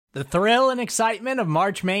The thrill and excitement of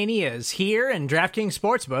March Mania is here, and DraftKings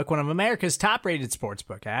Sportsbook, one of America's top-rated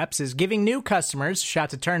sportsbook apps, is giving new customers a shot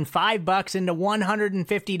to turn $5 into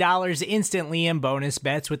 $150 instantly in bonus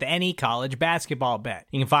bets with any college basketball bet.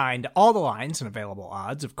 You can find all the lines and available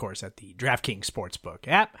odds, of course, at the DraftKings Sportsbook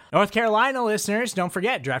app. North Carolina listeners, don't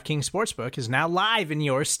forget, DraftKings Sportsbook is now live in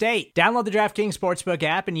your state. Download the DraftKings Sportsbook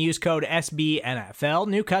app and use code SBNFL.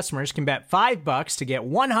 New customers can bet $5 to get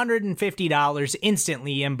 $150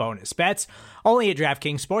 instantly in bonus bets, only at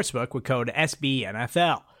DraftKings Sportsbook with code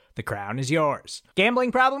SBNFL. The crown is yours.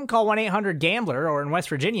 Gambling problem? Call 1-800-GAMBLER, or in West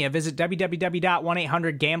Virginia, visit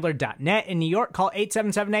www.1800gambler.net. In New York, call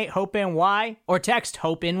 877-8-HOPE-NY or text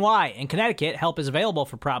HOPE-NY. In Connecticut, help is available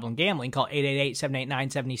for problem gambling. Call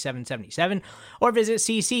 888-789-7777 or visit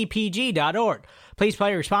ccpg.org. Please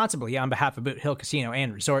play responsibly on behalf of Boot Hill Casino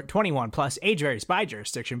and Resort. 21 plus, age varies by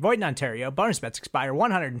jurisdiction. Void in Ontario. Bonus bets expire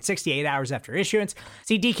 168 hours after issuance.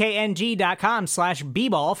 See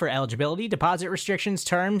dkng.com/bball for eligibility, deposit restrictions,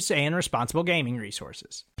 terms, and responsible gaming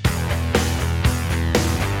resources.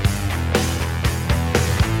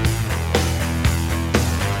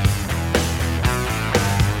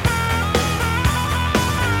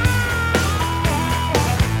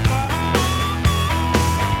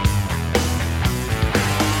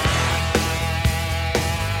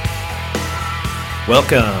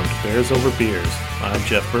 Welcome to Bears Over Beers. I'm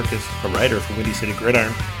Jeff Burkus, a writer for Windy City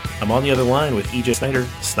Gridiron. I'm on the other line with EJ Snyder,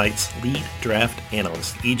 Snite's lead draft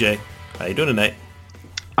analyst. EJ, how you doing tonight?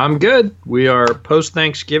 I'm good. We are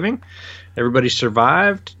post-Thanksgiving. Everybody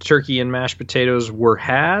survived. Turkey and mashed potatoes were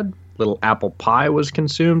had. Little apple pie was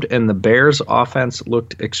consumed, and the Bears' offense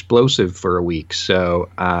looked explosive for a week. So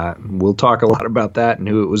we'll talk a lot about that and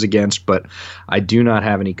who it was against, but I do not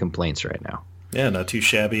have any complaints right now. Yeah, not too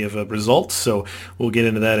shabby of a result, so we'll get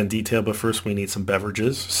into that in detail, but first we need some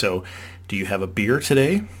beverages. So do you have a beer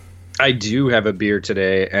today? I do have a beer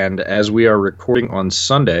today, and as we are recording on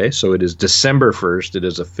Sunday, so it is December 1st, it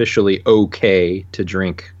is officially okay to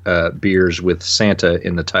drink beers with Santa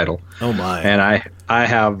in the title. Oh my. And I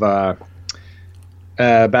have,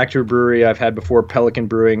 back to a brewery I've had before, Pelican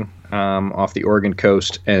Brewing, off the Oregon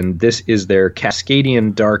coast, and this is their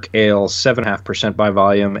Cascadian Dark Ale, 7.5% by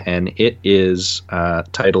volume, and it is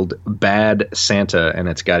titled Bad Santa, and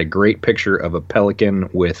it's got a great picture of a pelican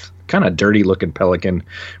with kind of dirty looking pelican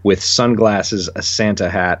with sunglasses, a Santa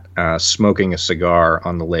hat, smoking a cigar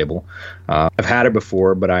on the label. I've had it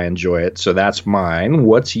before, but I enjoy it, so that's mine.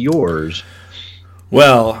 What's yours?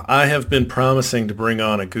 Well, I have been promising to bring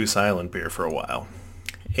on a Goose Island beer for a while,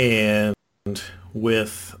 and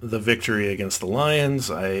with the victory against the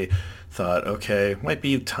Lions, I thought, okay, might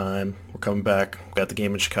be time. We're coming back. Got the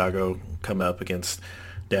game in Chicago, come up against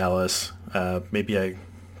Dallas. Maybe I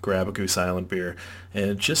grab a Goose Island beer.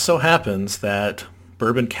 And it just so happens that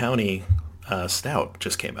Bourbon County Stout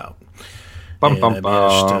just came out. I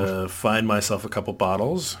managed to find myself a couple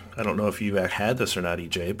bottles. I don't know if you had this or not,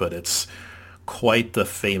 EJ, but it's quite the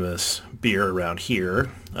famous beer around here.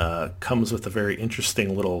 Comes with a very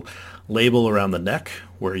interesting little label around the neck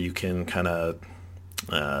where you can kind of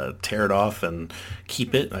tear it off and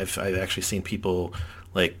keep it. I've actually seen people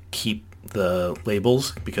like keep the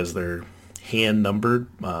labels because they're hand numbered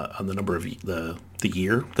on the number of the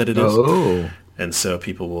year that it is. Oh. And so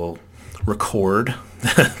people will record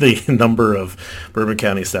the number of Bourbon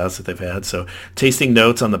County stouts that they've had. So tasting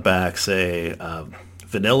notes on the back say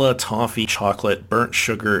vanilla, toffee, chocolate, burnt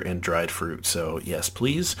sugar, and dried fruit. So yes,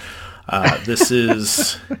 please. This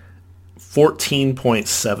is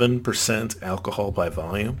 14.7% alcohol by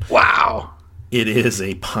volume. Wow. It is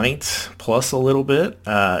a pint plus a little bit.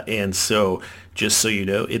 And so just so you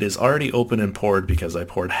know, it is already open and poured because I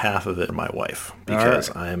poured half of it for my wife because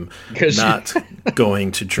I'm not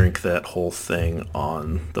going to drink that whole thing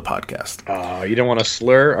on the podcast. Oh, you don't want to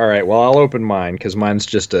slur? All right, well, I'll open mine because mine's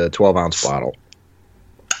just a 12-ounce bottle.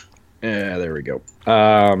 Yeah, there we go.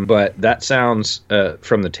 But that sounds,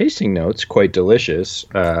 from the tasting notes, quite delicious.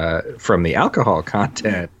 From the alcohol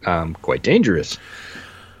content, quite dangerous.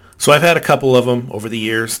 So I've had a couple of them over the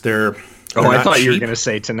years. They're I thought cheap. you were going to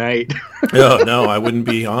say tonight. No, I wouldn't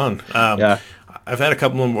be on. Yeah. I've had a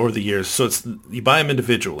couple of them over the years. So you buy them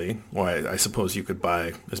individually. Or I suppose you could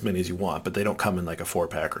buy as many as you want, but they don't come in like a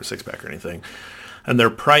 4-pack or a 6-pack or anything. And they're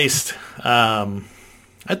priced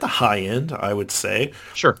at the high end, I would say.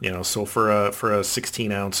 Sure. So for a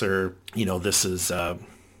 16-ouncer, this is, I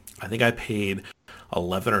think I paid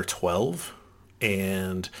 11 or 12,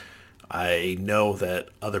 and I know that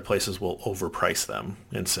other places will overprice them.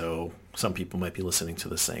 And so some people might be listening to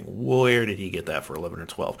this saying, where did he get that for 11 or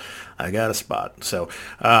 12? I got a spot. So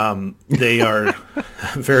they are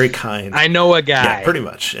very kind. I know a guy. Yeah, pretty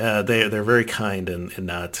much. They're very kind and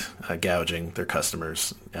not gouging their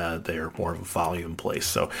customers. They're more of a volume place.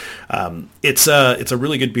 So it's a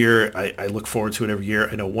really good beer. I look forward to it every year.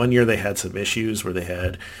 I know one year they had some issues where they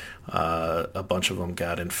had a bunch of them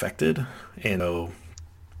got infected. And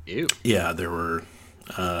Ew. yeah, there were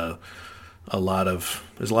there's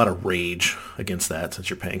a lot of rage against that since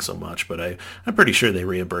you're paying so much. But I'm pretty sure they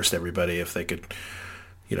reimbursed everybody if they could,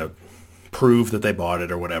 prove that they bought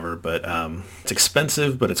it or whatever. But it's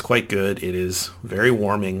expensive, but it's quite good. It is very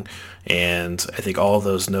warming, and I think all of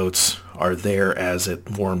those notes are there as it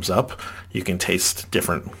warms up. You can taste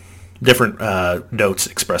different notes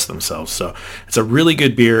express themselves. So it's a really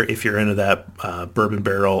good beer if you're into that bourbon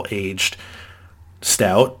barrel aged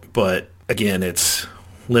stout. But again, it's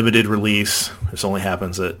limited release. This only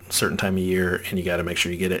happens at a certain time of year, and you got to make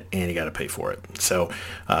sure you get it, and you got to pay for it. So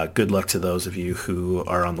good luck to those of you who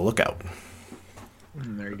are on the lookout.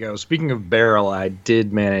 There you go. Speaking of barrel, I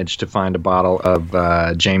did manage to find a bottle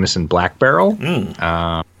of Jameson Black Barrel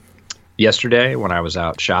yesterday when I was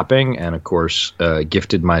out shopping, and of course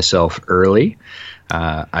gifted myself early.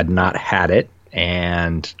 I'd not had it,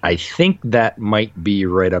 and I think that might be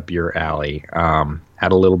right up your alley.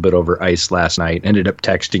 Had a little bit over ice last night. Ended up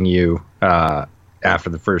texting you after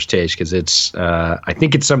the first taste because it's. I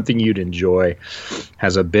think it's something you'd enjoy.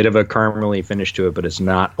 Has a bit of a caramely finish to it, but it's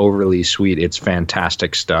not overly sweet. It's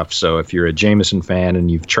fantastic stuff. So if you're a Jameson fan and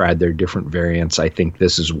you've tried their different variants, I think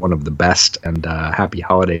this is one of the best. And happy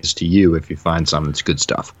holidays to you if you find some that's good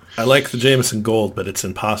stuff. I like the Jameson Gold, but it's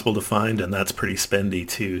impossible to find, and that's pretty spendy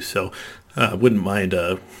too. So wouldn't mind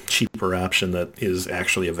a cheaper option that is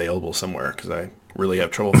actually available somewhere because I really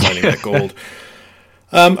have trouble finding that gold.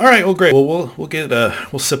 All right, well, great. Well,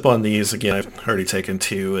 we'll sip on these again. I've already taken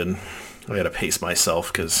two, and I got to pace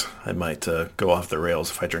myself because I might go off the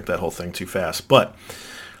rails if I drink that whole thing too fast. But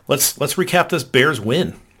let's recap this Bears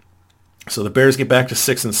win. So the Bears get back to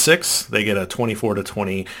 6-6. They get a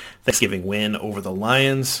 24-20 Thanksgiving win over the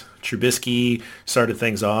Lions. Trubisky started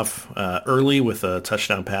things off early with a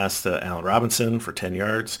touchdown pass to Allen Robinson for 10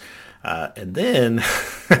 yards. And then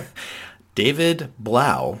David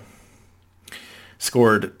Blau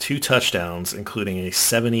scored 2 touchdowns, including a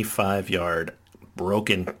 75-yard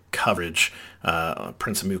broken coverage,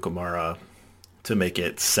 Prince Amukamara, to make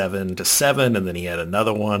it 7-7, and then he had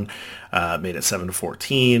another one, made it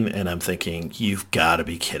 7-14, and I'm thinking, you've got to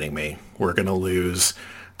be kidding me. We're going to lose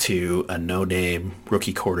to a no-name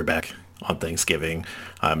rookie quarterback on Thanksgiving.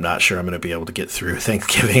 I'm not sure I'm going to be able to get through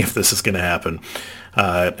Thanksgiving if this is going to happen.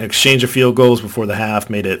 Exchange of field goals before the half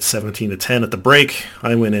made it 17-10 at the break.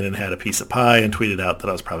 I went in and had a piece of pie and tweeted out that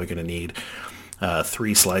I was probably going to need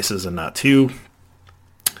 3 slices and not 2.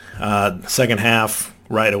 Second half,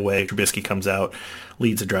 right away, Trubisky comes out,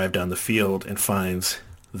 leads a drive down the field, and finds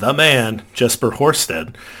the man, Jesper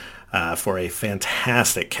Horsted, for a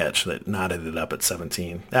fantastic catch that knotted it up at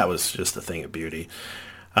 17. That was just a thing of beauty.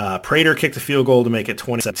 Prater kicked a field goal to make it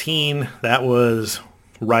 20-17. That was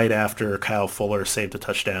right after Kyle Fuller saved a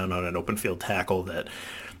touchdown on an open field tackle.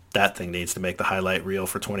 That thing needs to make the highlight reel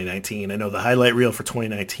for 2019. I know the highlight reel for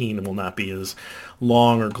 2019 will not be as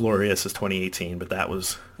long or glorious as 2018, but that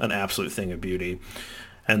was an absolute thing of beauty.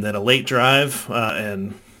 And then a late drive,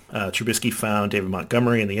 and Trubisky found David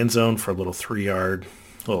Montgomery in the end zone for a little 3-yard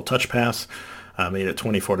little touch pass, made it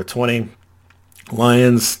 24-20.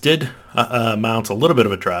 Lions did mount a little bit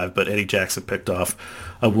of a drive, but Eddie Jackson picked off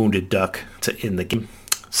a wounded duck to end the game.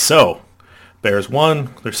 So, Bears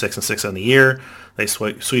won. They're 6-6 on the year. They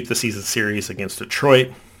sweep the season series against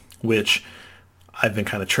Detroit, which I've been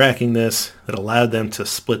kind of tracking this. That allowed them to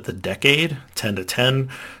split the decade 10-10.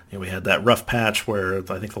 We had that rough patch where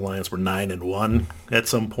I think the Lions were 9-1 at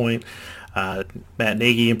some point. Matt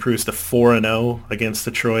Nagy improves to 4-0 against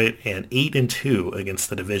Detroit and 8-2 against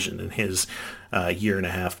the division in his year and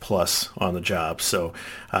a half plus on the job. So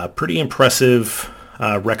pretty impressive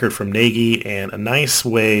record from Nagy and a nice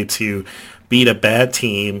way to beat a bad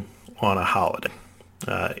team on a holiday.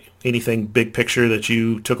 Anything big picture that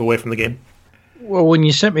you took away from the game? Well, when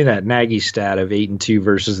you sent me that Nagy stat of 8-2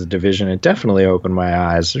 versus the division, it definitely opened my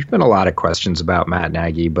eyes. There's been a lot of questions about Matt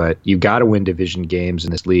Nagy, but you've got to win division games in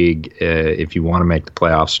this league if you want to make the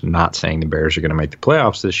playoffs. I'm not saying the Bears are going to make the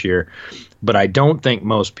playoffs this year, but I don't think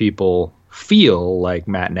most people feel like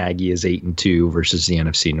Matt Nagy is 8-2 versus the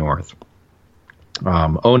NFC North.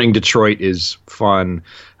 Owning Detroit is fun.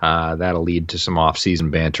 That'll lead to some off-season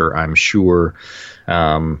banter, I'm sure.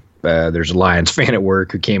 There's a Lions fan at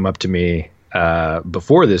work who came up to me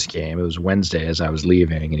before this game. It was Wednesday as I was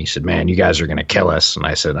leaving, and he said, "Man, you guys are going to kill us." And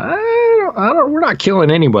I said, we're not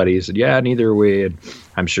killing anybody." He said, "Yeah, neither are we." And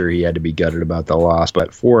I'm sure he had to be gutted about the loss,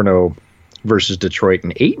 but 4-0 versus Detroit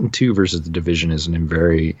and 8-2 versus the division is a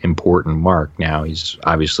very important mark. Now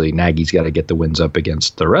Nagy's got to get the wins up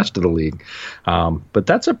against the rest of the league. But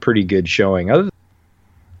that's a pretty good showing. Other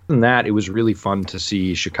than that, it was really fun to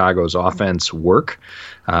see Chicago's offense work,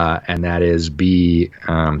 and that is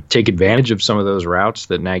take advantage of some of those routes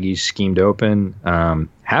that Nagy schemed open,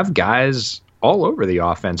 have guys all over the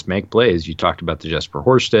offense make plays. You talked about the Jesper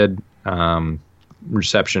Horsted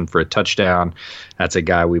reception for a touchdown. That's a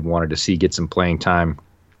guy we've wanted to see get some playing time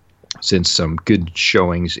since some good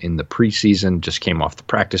showings in the preseason. Just came off the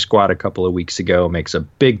practice squad a couple of weeks ago, makes a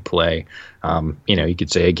big play. You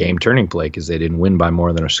could say a game-turning play because they didn't win by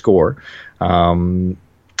more than a score.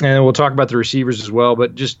 And we'll talk about the receivers as well,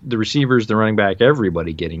 but just the receivers, the running back,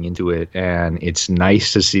 everybody getting into it. And it's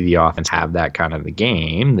nice to see the offense have that kind of a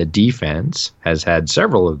game. The defense has had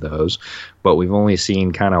several of those, but we've only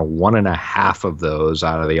seen kind of 1.5 of those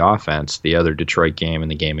out of the offense, the other Detroit game and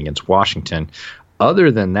the game against Washington. Other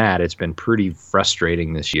than that, it's been pretty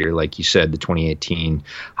frustrating this year. Like you said, the 2018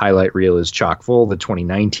 highlight reel is chock full. The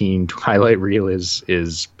 2019 highlight reel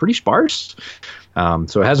is pretty sparse.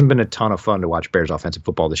 So it hasn't been a ton of fun to watch Bears offensive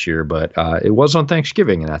football this year, but it was on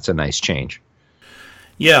Thanksgiving, and that's a nice change.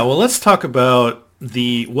 Yeah, well, let's talk about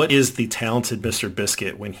what is the talented Mr.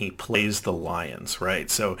 Biscuit when he plays the Lions,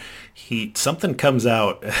 right? So something comes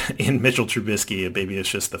out in Mitchell Trubisky, and maybe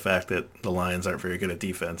it's just the fact that the Lions aren't very good at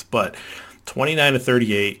defense, but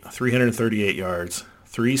 29-38, 338 yards,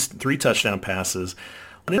 three touchdown passes,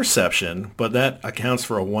 an interception, but that accounts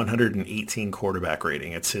for a 118 quarterback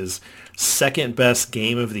rating. It's his second best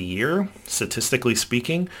game of the year, statistically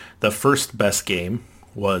speaking. The first best game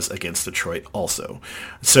was against Detroit also.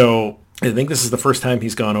 So I think this is the first time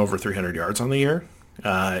he's gone over 300 yards on the year.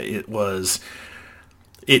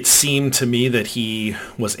 It seemed to me that he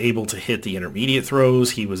was able to hit the intermediate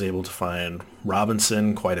throws. He was able to find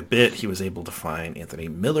Robinson quite a bit. He was able to find Anthony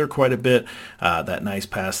Miller quite a bit. That nice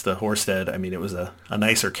pass to Horsted, I mean, it was a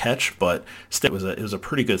nicer catch, but still it was a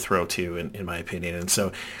pretty good throw too, in my opinion. And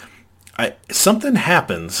so something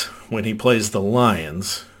happens when he plays the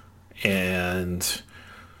Lions, and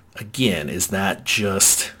again, is that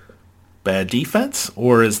just bad defense,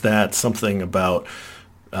 or is that something about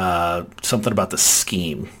the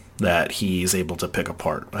scheme that he's able to pick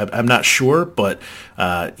apart? I'm not sure, but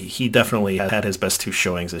he definitely had his best two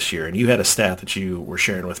showings this year. And you had a stat that you were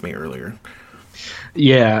sharing with me earlier.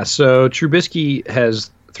 Yeah, so Trubisky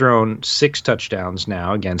has thrown 6 touchdowns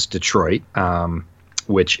now against Detroit,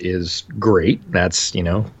 which is great. That's,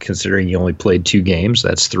 considering he only played 2 games,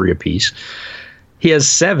 that's 3 apiece. He has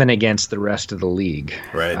 7 against the rest of the league.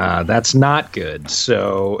 Right. That's not good.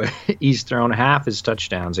 So he's thrown half his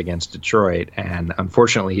touchdowns against Detroit, and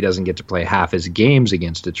unfortunately he doesn't get to play half his games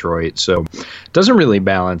against Detroit. So it doesn't really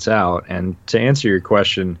balance out. And to answer your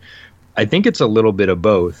question, I think it's a little bit of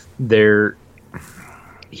both.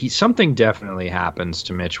 Something definitely happens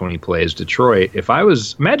to Mitch when he plays Detroit.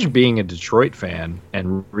 Imagine being a Detroit fan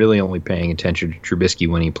and really only paying attention to Trubisky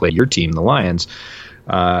when he played your team, the Lions.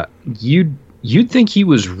 You'd think he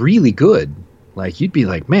was really good. Like, you'd be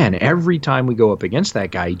like, man, every time we go up against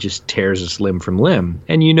that guy, he just tears us limb from limb.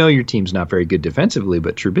 And your team's not very good defensively,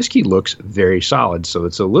 but Trubisky looks very solid. So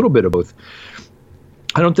it's a little bit of both.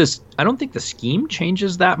 I don't think the scheme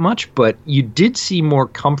changes that much, but you did see more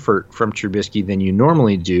comfort from Trubisky than you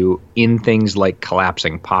normally do in things like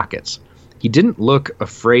collapsing pockets. He didn't look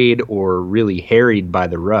afraid or really harried by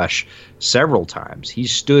the rush several times. He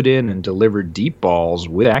stood in and delivered deep balls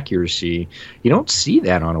with accuracy. You don't see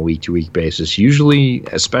that on a week-to-week basis. Usually,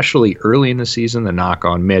 especially early in the season, the knock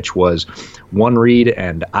on Mitch was one read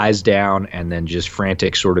and eyes down and then just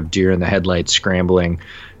frantic sort of deer in the headlights scrambling.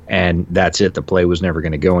 And that's it. The play was never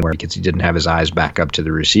going to go anywhere because he didn't have his eyes back up to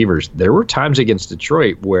the receivers. There were times against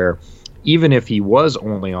Detroit where even if he was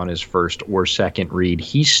only on his first or second read,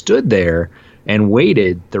 he stood there and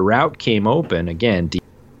waited. The route came open. Again,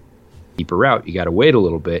 deeper route, you got to wait a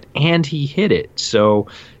little bit, and he hit it. So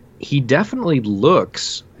he definitely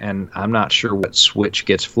looks, and I'm not sure what switch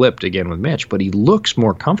gets flipped again with Mitch, but he looks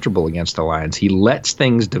more comfortable against the Lions. He lets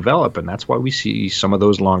things develop, and that's why we see some of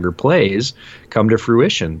those longer plays come to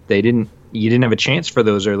fruition. You didn't have a chance for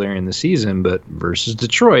those earlier in the season, but versus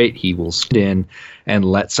Detroit, he will sit in and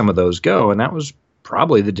let some of those go, and that was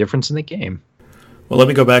probably the difference in the game. Well, let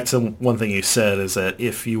me go back to one thing you said, is that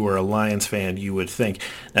if you were a Lions fan, you would think.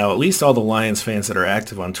 Now, at least all the Lions fans that are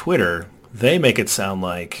active on Twitter, they make it sound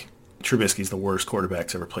like Trubisky's the worst quarterback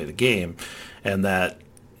to ever play the game, and that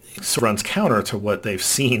sort of runs counter to what they've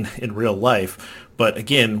seen in real life. But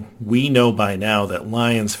again, we know by now that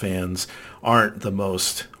Lions fans aren't the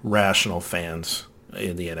most rational fans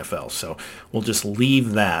in the NFL. So we'll just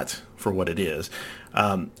leave that for what it is.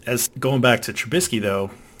 As going back to Trubisky,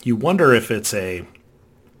 though, you wonder if it's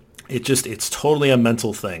totally a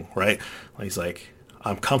mental thing, right? He's like,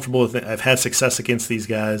 I'm comfortable with it. I've had success against these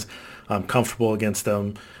guys. I'm comfortable against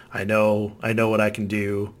them. I know what I can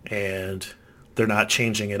do, and they're not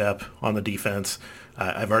changing it up on the defense.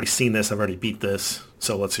 I've already seen this. I've already beat this.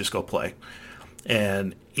 So let's just go play.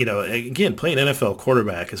 And, again, playing NFL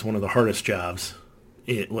quarterback is one of the hardest jobs.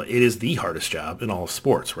 It is the hardest job in all of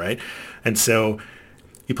sports, right? And so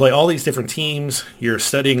you play all these different teams. You're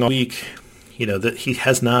studying all week. That he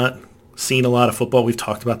has not seen a lot of football. We've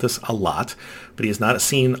talked about this a lot, but he has not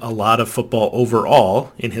seen a lot of football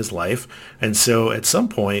overall in his life. And so at some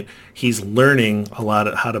point, he's learning a lot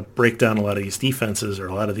of how to break down a lot of these defenses or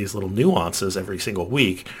a lot of these little nuances every single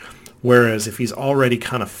week. Whereas if he's already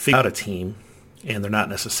kind of figured out a team and they're not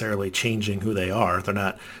necessarily changing who they are, they're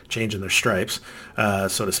not changing their stripes,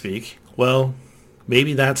 so to speak, well,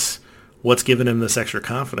 maybe that's what's given him this extra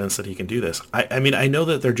confidence that he can do this. I mean, I know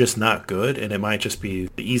that they're just not good, and it might just be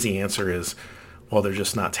the easy answer is, well, they're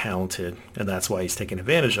just not talented, and that's why he's taking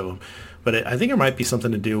advantage of them. But I think it might be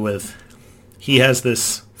something to do with he has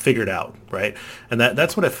this figured out, right? And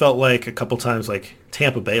that's what it felt like a couple times, like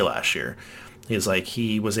Tampa Bay last year. Is like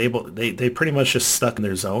he was able, they pretty much just stuck in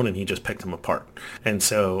their zone and he just picked them apart. And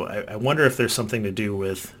so I wonder if there's something to do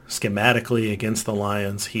with schematically against the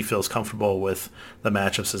Lions, he feels comfortable with the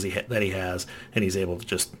matchups that he has, and he's able to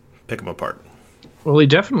just pick them apart. Well, he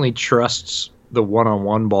definitely trusts the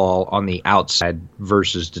one-on-one ball on the outside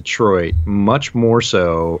versus Detroit much more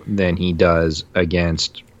so than he does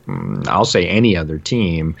against, I'll say, any other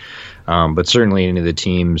team. But certainly any of the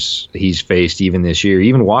teams he's faced even this year,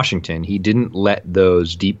 even Washington, he didn't let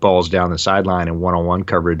those deep balls down the sideline and one-on-one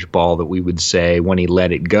coverage ball that we would say when he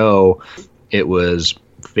let it go, it was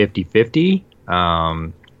 50-50.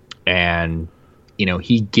 And,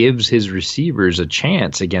 he gives his receivers a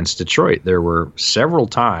chance against Detroit. There were several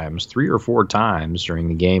times, 3 or 4 times during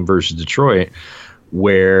the game versus Detroit,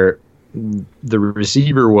 where the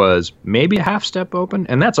receiver was maybe a half step open,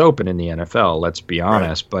 and that's open in the NFL, let's be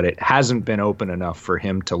honest, but it hasn't been open enough for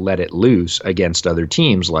him to let it loose against other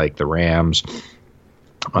teams like the Rams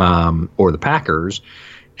or the Packers.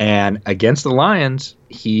 And against the Lions,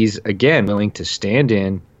 he's, again, willing to stand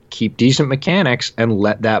in, keep decent mechanics, and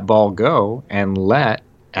let that ball go and let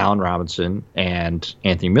Allen Robinson and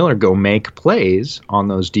Anthony Miller go make plays on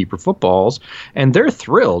those deeper footballs, and they're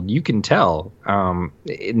thrilled. You can tell.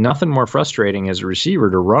 Nothing more frustrating as a receiver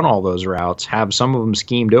to run all those routes, have some of them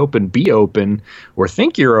schemed open, be open, or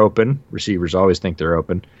think you're open. Receivers always think they're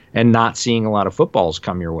open, and not seeing a lot of footballs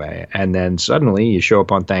come your way. And then suddenly you show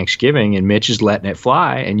up on Thanksgiving and Mitch is letting it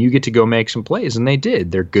fly, and you get to go make some plays, and they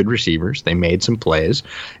did. They're good receivers. They made some plays,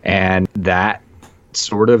 and that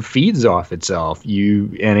sort of feeds off itself.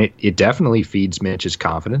 It definitely feeds Mitch's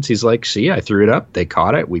confidence. He's like, see, I threw it up. They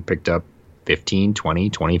caught it. We picked up 15, 20,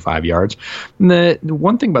 25 yards. And the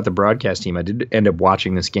one thing about the broadcast team, I did end up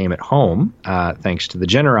watching this game at home, thanks to the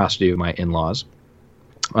generosity of my in-laws,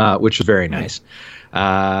 which was very nice.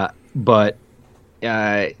 But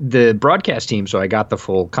the broadcast team, so I got the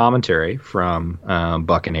full commentary from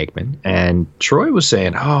Buck and Aikman, and Troy was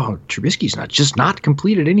saying, Trubisky's not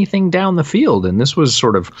completed anything down the field. And this was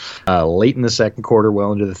sort of late in the second quarter,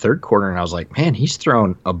 well into the third quarter. And I was like, man, he's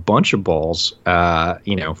thrown a bunch of balls,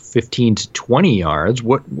 15 to 20 yards.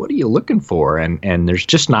 What are you looking for? And there's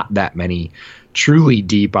just not that many truly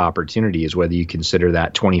deep opportunities, whether you consider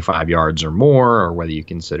that 25 yards or more, or whether you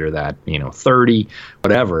consider that, 30,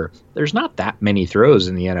 whatever. There's not that many throws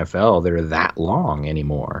in the NFL that are that long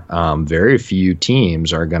anymore. Very few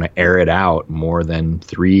teams are going to air it out more than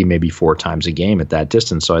 3, maybe 4 times a game at that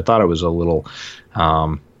distance. So I thought it was a little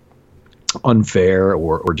unfair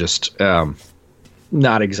or just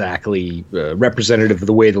not exactly representative of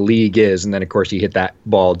the way the league is. And then, of course, you hit that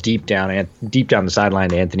ball deep down the sideline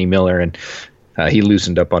to Anthony Miller, and he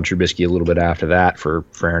loosened up on Trubisky a little bit after that for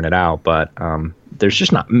airing it out. But there's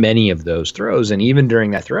just not many of those throws. And even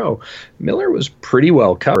during that throw, Miller was pretty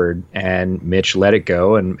well covered, and Mitch let it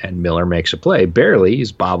go, and Miller makes a play. Barely.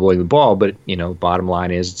 He's bobbling the ball, but, bottom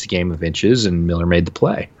line is it's a game of inches, and Miller made the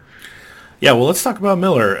play. Yeah, well, let's talk about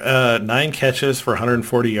Miller. 9 catches for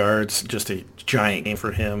 140 yards, just a giant game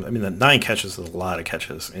for him. I mean, the 9 catches is a lot of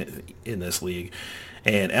catches in this league.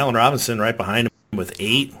 And Allen Robinson right behind him with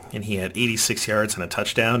 8, and he had 86 yards and a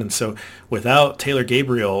touchdown. And so without Taylor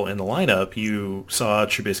Gabriel in the lineup, you saw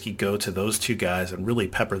Trubisky go to those two guys and really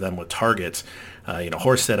pepper them with targets.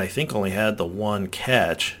 Horsted, I think, only had the one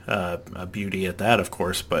catch, a beauty at that, of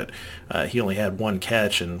course, but he only had one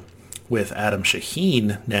catch. And with Adam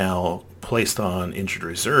Shaheen now placed on injured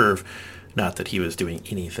reserve, not that he was doing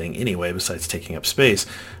anything anyway besides taking up space,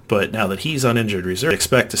 but now that he's on injured reserve,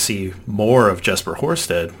 expect to see more of Jesper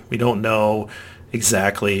Horsted. We don't know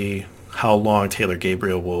exactly how long Taylor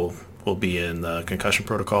Gabriel will be in the concussion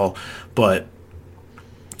protocol, but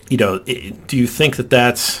do you think that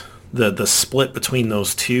that's the split between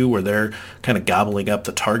those two where they're kind of gobbling up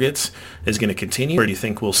the targets is going to continue, or do you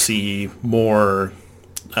think we'll see more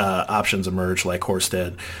options emerge like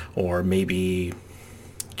Horsted, or maybe,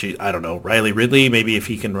 I don't know, Riley Ridley, maybe if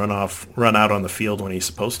he can run out on the field when he's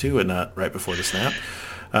supposed to and not right before the snap?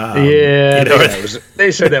 They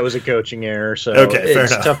said that was a coaching error, so okay,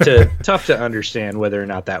 it's tough to understand whether or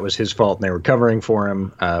not that was his fault and they were covering for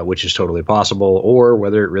him, which is totally possible, or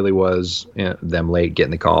whether it really was them late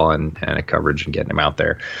getting the call and a coverage and getting him out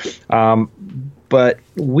there. But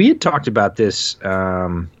we had talked about this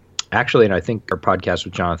actually, and I think our podcast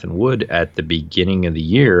with Jonathan Wood at the beginning of the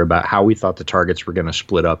year about how we thought the targets were going to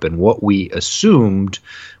split up and what we assumed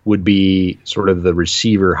would be sort of the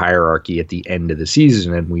receiver hierarchy at the end of the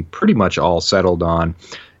season. And we pretty much all settled on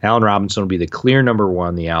Allen Robinson will be the clear number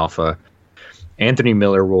 1, the alpha. Anthony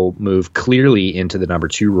Miller will move clearly into the number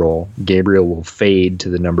 2 role. Gabriel will fade to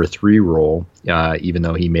the number 3 role, even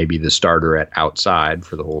though he may be the starter at outside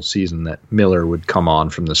for the whole season, that Miller would come on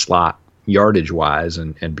from the slot yardage-wise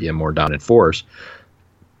and be a more dominant force.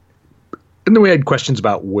 And then we had questions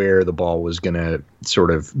about where the ball was going to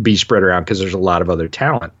sort of be spread around because there's a lot of other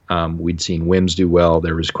talent. We'd seen Wims do well.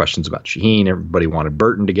 There was questions about Shaheen. Everybody wanted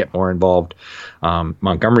Burton to get more involved.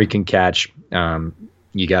 Montgomery can catch.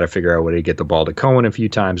 You got to figure out a way to get the ball to Cohen a few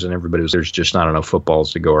times, and there's just not enough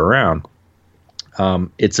footballs to go around.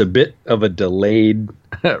 It's a bit of a delayed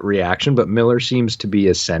reaction, but Miller seems to be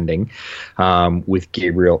ascending with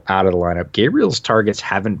Gabriel out of the lineup. Gabriel's targets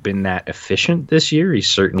haven't been that efficient this year. He's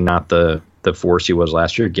certainly not the force he was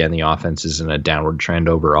last year. Again, the offense is in a downward trend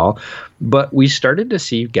overall. But we started to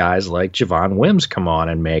see guys like Javon Wims come on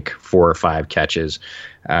and make 4 or 5 catches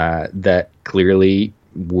that clearly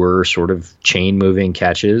were sort of chain-moving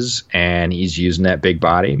catches, and he's using that big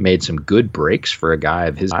body, made some good breaks for a guy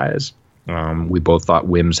of his size. We both thought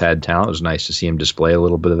Wims had talent. It was nice to see him display a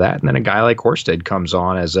little bit of that. And then a guy like Horsted comes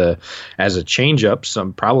on as a change-up,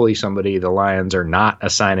 probably somebody the Lions are not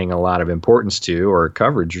assigning a lot of importance to or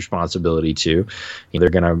coverage responsibility to.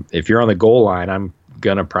 If you're on the goal line, I'm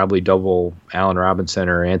going to probably double Allen Robinson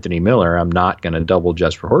or Anthony Miller. I'm not going to double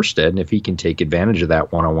Jesper Horsted. And if he can take advantage of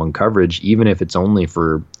that one-on-one coverage, even if it's only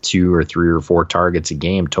for 2 or 3 or 4 targets a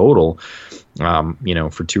game total,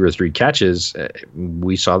 for 2 or 3 catches,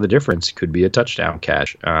 we saw the difference. It could be a touchdown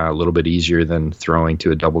catch, a little bit easier than throwing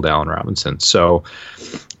to a double Allen Robinson. So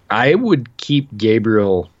I would keep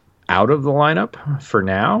Gabriel out of the lineup for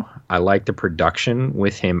now. I like the production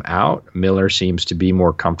with him out. Miller seems to be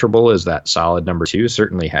more comfortable as that solid number 2.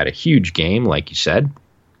 Certainly had a huge game, like you said.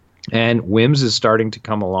 And Wims is starting to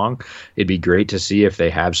come along. It'd be great to see if they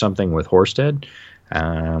have something with Horsted.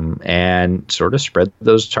 And sort of spread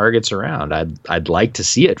those targets around. I'd like to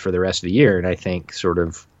see it for the rest of the year, and I think sort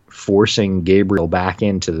of forcing Gabriel back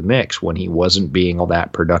into the mix when he wasn't being all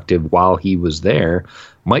that productive while he was there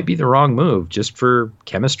might be the wrong move, just for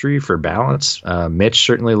chemistry, for balance. Mitch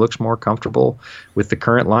certainly looks more comfortable with the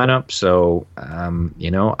current lineup, so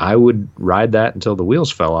I would ride that until the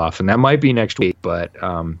wheels fell off, and that might be next week, but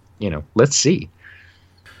let's see.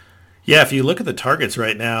 Yeah, if you look at the targets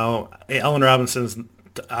right now, Allen Robinson's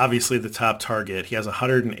obviously the top target. He has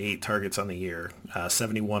 108 targets on the year.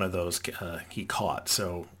 71 of those he caught.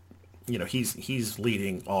 So, he's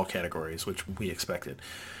leading all categories, which we expected.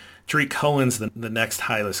 Tariq Cohen's the next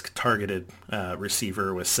highest targeted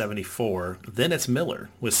receiver with 74. Then it's Miller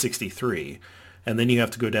with 63. And then you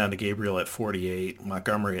have to go down to Gabriel at 48,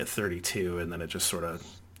 Montgomery at 32, and then it just sort of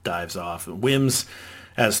dives off. Wims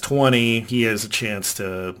has 20. He has a chance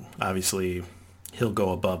to, obviously, he'll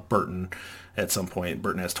go above Burton at some point.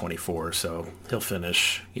 Burton has 24, so he'll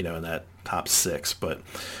finish, in that top 6. But,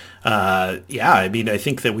 I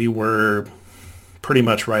think that we were pretty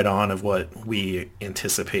much right on of what we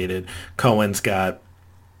anticipated. Cohen's got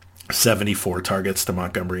 74 targets to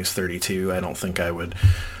Montgomery's 32. I don't think I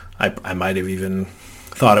might have even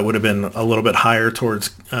thought it would have been a little bit higher towards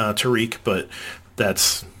Tariq, but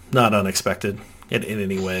that's not unexpected in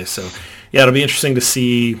any way. So, yeah, it'll be interesting to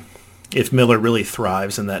see if Miller really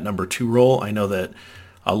thrives in that number 2 role. I know that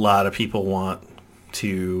a lot of people want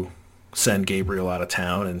to send Gabriel out of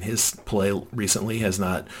town, and his play recently has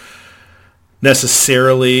not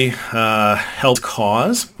necessarily helped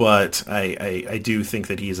cause, but I do think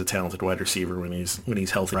that he's a talented wide receiver when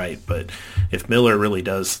he's healthy, right? But if Miller really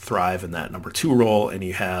does thrive in that number 2 role, and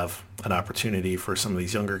you have an opportunity for some of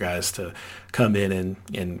these younger guys to come in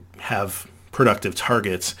and have productive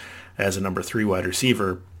targets as a number 3 wide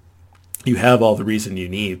receiver, you have all the reason you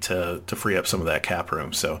need to free up some of that cap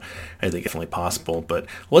room. So I think it's definitely possible. But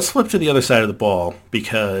let's flip to the other side of the ball,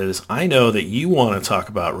 because I know that you want to talk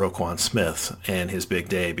about Roquan Smith and his big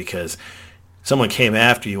day, because someone came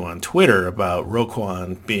after you on Twitter about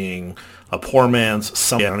Roquan being a poor man's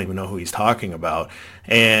somebody. I don't even know who he's talking about.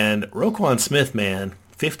 And Roquan Smith, man,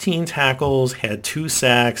 15 tackles, had 2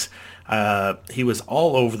 sacks. He was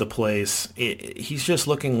all over the place. He's just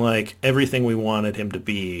looking like everything we wanted him to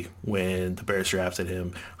be when the Bears drafted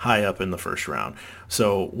him high up in the first round.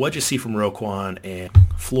 So what'd you see from Roquan? And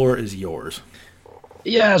floor is yours.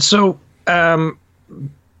 Yeah, so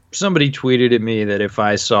somebody tweeted at me that if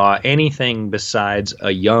I saw anything besides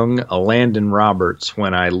a young Landon Roberts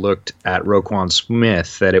when I looked at Roquan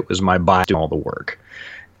Smith, that it was my bias doing all the work.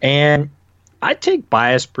 And I take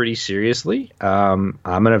bias pretty seriously. I'm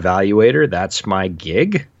an evaluator. That's my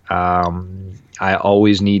gig. I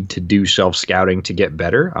always need to do self-scouting to get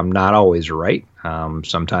better. I'm not always right,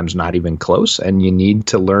 sometimes not even close, and you need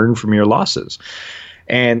to learn from your losses.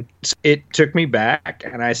 And it took me back,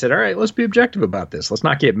 and I said, all right, let's be objective about this. Let's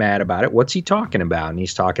not get mad about it. What's he talking about? And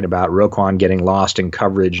he's talking about Roquan getting lost in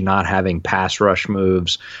coverage, not having pass rush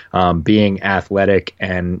moves, being athletic,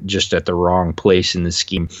 and just at the wrong place in the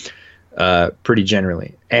scheme. Pretty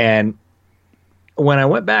generally. And when I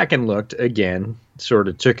went back and looked again, sort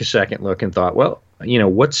of took a second look and thought, well,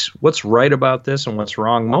 what's right about this and what's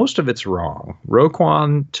wrong? Most of it's wrong.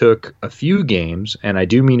 Roquan took a few games, and I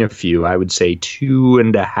do mean a few, I would say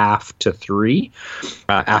 2.5 to 3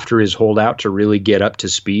 after his holdout to really get up to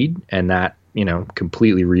speed. And that,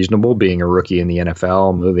 completely reasonable, being a rookie in the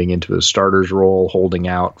NFL, moving into a starter's role, holding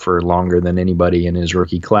out for longer than anybody in his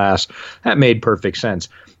rookie class. That made perfect sense.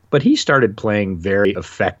 But he started playing very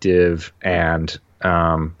effective and,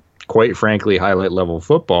 quite frankly, highlight level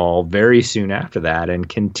football very soon after that, and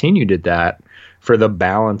continued at that for the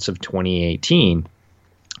balance of 2018.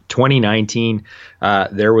 2019,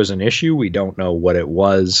 there was an issue. We don't know what it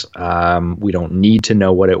was. We don't need to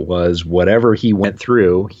know what it was. Whatever he went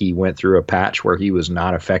through a patch where he was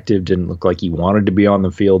not effective, didn't look like he wanted to be on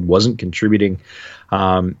the field, wasn't contributing.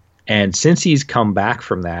 And since he's come back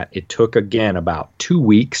from that, it took, again, about 2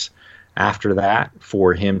 weeks after that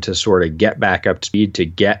for him to sort of get back up to speed, to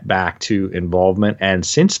get back to involvement. And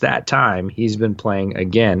since that time, he's been playing,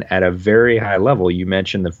 again, at a very high level. You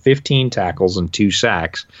mentioned the 15 tackles and 2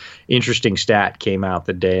 sacks. Interesting stat came out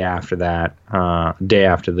the day after that, day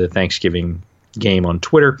after the Thanksgiving game on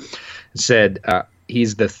Twitter. It said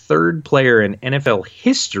he's the 3rd player in NFL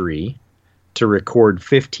history to record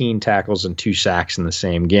 15 tackles and 2 sacks in the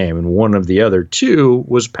same game. And one of the other 2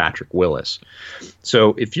 was Patrick Willis.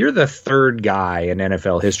 So if you're the 3rd guy in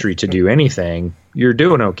NFL history to do anything, you're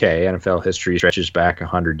doing okay. NFL history stretches back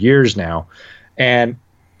 100 years now. And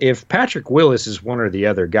if Patrick Willis is one or the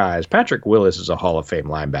other guys, Patrick Willis is a Hall of Fame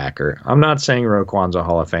linebacker. I'm not saying Roquan's a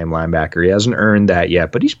Hall of Fame linebacker. He hasn't earned that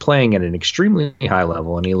yet, but he's playing at an extremely high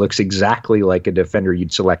level, and he looks exactly like a defender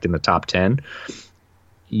you'd select in the top 10.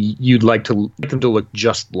 You'd like them to look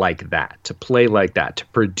just like that, to play like that, to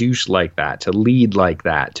produce like that, to lead like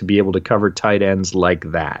that, to be able to cover tight ends like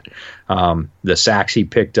that. The sacks he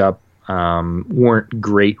picked up weren't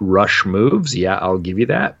great rush moves. Yeah, I'll give you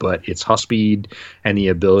that. But it's hustle speed and the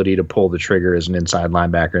ability to pull the trigger as an inside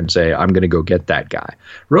linebacker and say, I'm going to go get that guy.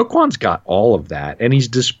 Roquan's got all of that, and he's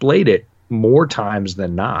displayed it more times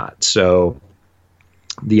than not. So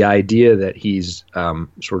the idea that he's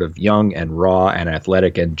sort of young and raw and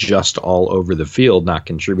athletic and just all over the field, not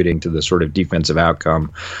contributing to the sort of defensive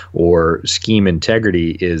outcome or scheme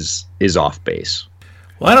integrity is off base.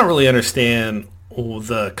 Well, I don't really understand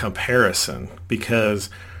the comparison,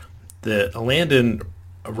 because the Landon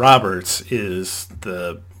Roberts is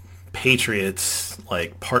the Patriots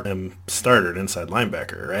part-time starter inside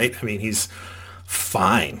linebacker, right? I mean, he's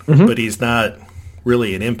fine, but he's not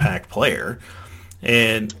really an impact player.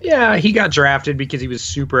 And yeah, he got drafted because he was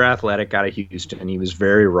super athletic out of Houston. He was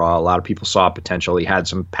very raw. A lot of people saw potential. He had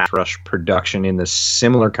some pass rush production in the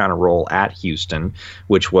similar kind of role at Houston,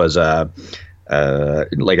 which was I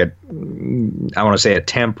want to say a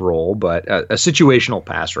temp role, but a situational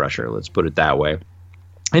pass rusher, let's put it that way.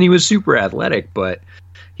 And he was super athletic, but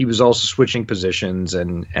he was also switching positions,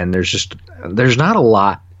 and there's not a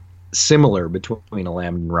lot similar between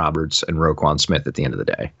Elandon Roberts and Roquan Smith at the end of the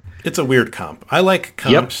day. It's a weird comp. I like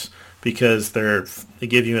comps because they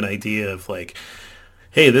give you an idea of like,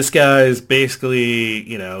 hey, this guy's basically,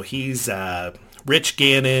 he's Rich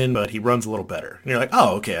Gannon, but he runs a little better. And you're like,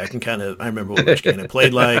 oh, okay, I remember what Rich Gannon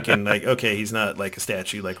played like, and like, okay, he's not like a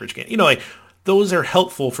statue like Rich Gannon. Like those are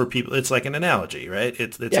helpful for people. It's like an analogy, right?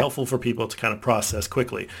 It's helpful for people to kind of process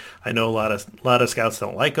quickly. I know a lot of scouts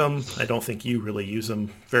don't like them. I don't think you really use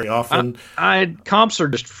them very often. Comps are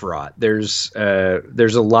just fraught. There's a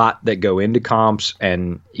lot that go into comps,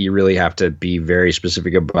 and you really have to be very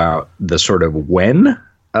specific about the sort of when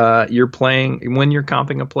you're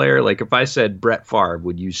comping a player. Like if I said Brett Favre,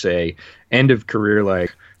 would you say end of career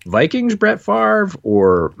like Vikings Brett Favre,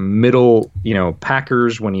 or middle,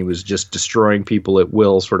 Packers when he was just destroying people at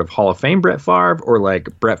will, sort of Hall of Fame Brett Favre, or like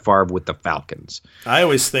Brett Favre with the Falcons? I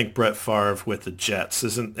always think Brett Favre with the Jets.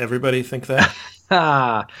 Doesn't everybody think that?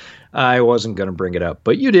 I wasn't going to bring it up,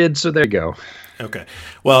 but you did, so there you go. Okay.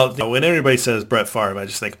 Well, when everybody says Brett Favre, I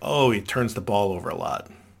just think, oh, he turns the ball over a lot.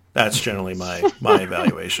 That's generally my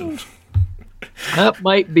evaluation. That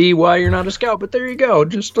might be why you're not a scout, but there you go.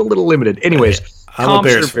 Just a little limited. Anyways, I'm a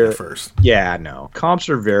Bears fan first. Yeah, no. Comps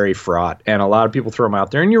are very fraught, and a lot of people throw them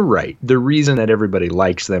out there, and you're right. The reason that everybody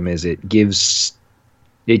likes them is it gives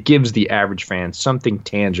the average fan something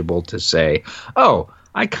tangible to say, oh,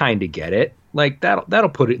 I kind of get it. Like that'll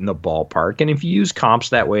put it in the ballpark. And if you use comps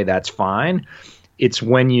that way, that's fine. It's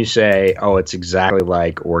when you say, oh, it's exactly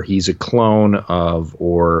like, or he's a clone of,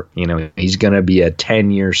 or, he's going to be a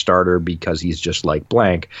 10-year starter because he's just like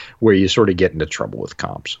blank, where you sort of get into trouble with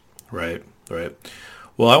comps. Right.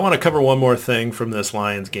 Well, I want to cover one more thing from this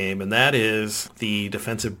Lions game, and that is the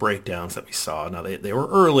defensive breakdowns that we saw. Now, they were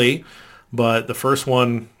early, but the first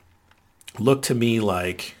one looked to me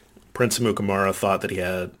like Prince Amukamara thought that he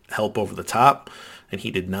had help over the top, and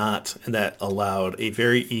he did not, and that allowed a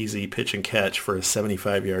very easy pitch and catch for a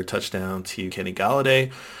 75-yard touchdown to Kenny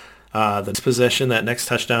Golladay. The next possession, that next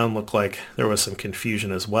touchdown, looked like there was some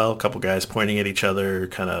confusion as well. A couple guys pointing at each other,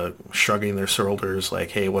 kind of shrugging their shoulders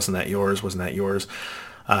like, hey, wasn't that yours? Wasn't that yours?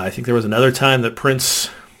 I think there was another time that Prince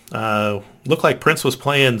looked like Prince was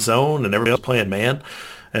playing zone and everybody else playing man.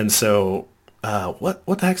 And so what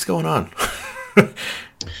the heck's going on?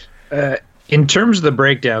 In terms of the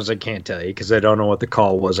breakdowns, I can't tell you because I don't know what the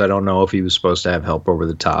call was. I don't know if he was supposed to have help over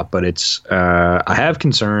the top, but I have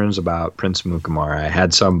concerns about Prince Amukamara. I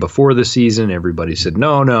had some before the season. Everybody said,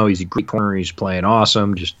 no, he's a great corner. He's playing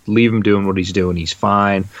awesome. Just leave him doing what he's doing. He's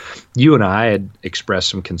fine. You and I had expressed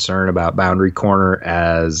some concern about boundary corner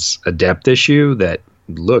as a depth issue that,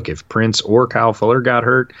 look, if Prince or Kyle Fuller got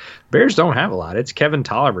hurt, Bears don't have a lot. It's Kevin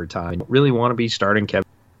Tolliver time. You don't really want to be starting Kevin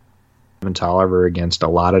Tolliver against a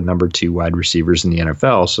lot of number 2 wide receivers in the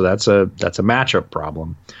NFL, so that's a matchup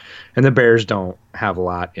problem. And the Bears don't have a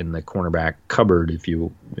lot in the cornerback cupboard, if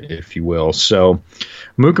you will. So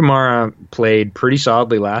Mukamara played pretty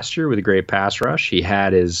solidly last year with a great pass rush. He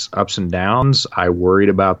had his ups and downs. I worried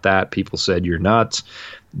about that. People said you're nuts.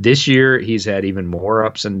 This year he's had even more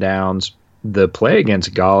ups and downs. The play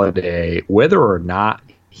against Golladay, whether or not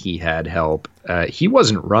he had help, he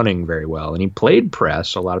wasn't running very well, and he played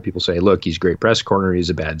press. A lot of people say, look, he's a great press corner, he's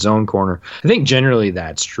a bad zone corner. I think generally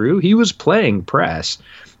that's true. He was playing press,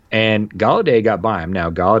 and Golladay got by him. Now,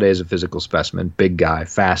 Golladay is a physical specimen, big guy,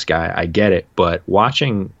 fast guy, I get it, but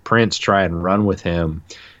watching Prince try and run with him,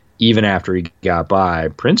 even after he got by,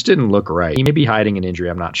 Prince didn't look right. He may be hiding an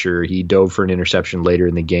injury, I'm not sure. He dove for an interception later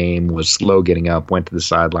in the game, was slow getting up, went to the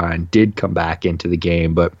sideline, did come back into the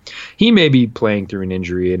game, but he may be playing through an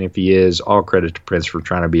injury, and if he is, all credit to Prince for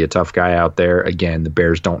trying to be a tough guy out there. Again, the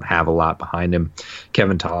Bears don't have a lot behind him.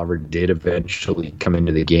 Kevin Tolliver did eventually come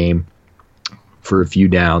into the game for a few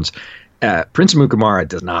downs. Prince Amukamara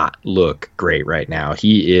does not look great right now.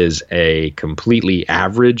 He is a completely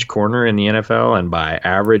average corner in the NFL, and by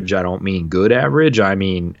average, I don't mean good average. I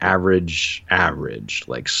mean average,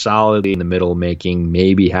 like solidly in the middle, making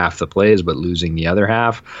maybe half the plays, but losing the other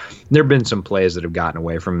half. There have been some plays that have gotten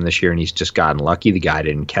away from him this year, and he's just gotten lucky. The guy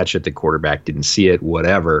didn't catch it. The quarterback didn't see it,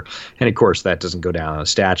 whatever. And, of course, that doesn't go down on a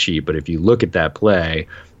stat sheet, but if you look at that play,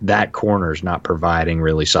 that corner is not providing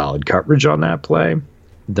really solid coverage on that play.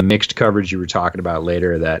 The mixed coverage you were talking about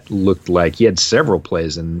later that looked like he had several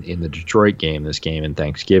plays in the Detroit game, this game in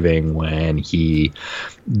Thanksgiving, when he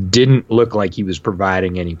didn't look like he was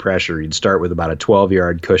providing any pressure. He'd start with about a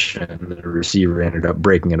 12-yard cushion. The receiver ended up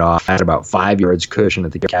breaking it off at about 5 yards cushion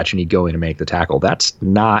at the catch, and he'd go in and make the tackle. That's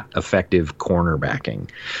not effective cornerbacking.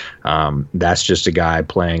 That's just a guy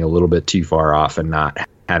playing a little bit too far off and not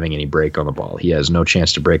having any break on the ball. He has no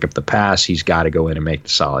chance to break up the pass. He's got to go in and make the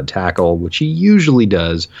solid tackle, which he usually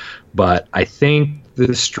does, But I think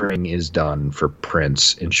the string is done for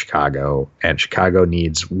Prince in Chicago, and Chicago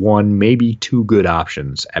needs one, maybe two good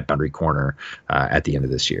options at boundary corner at the end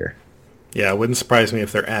of this year. Yeah, it wouldn't surprise me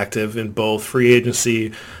if they're active in both free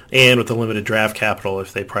agency and with the limited draft capital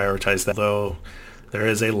if they prioritize that. Though there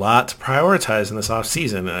is a lot to prioritize in this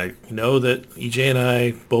offseason. I know that EJ and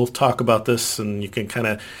I both talk about this, and you can kind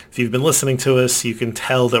of, if you've been listening to us, you can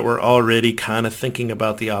tell that we're already kind of thinking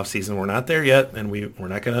about the offseason. We're not there yet, and we're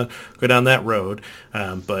not going to go down that road.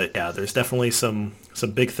 But yeah, there's definitely some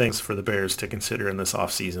big things for the Bears to consider in this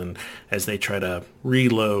offseason as they try to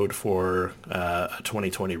reload for a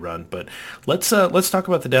 2020 run. But let's talk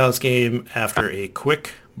about the Dallas game after a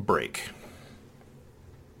quick break.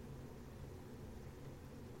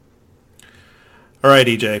 All right,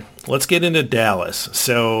 EJ, let's get into Dallas.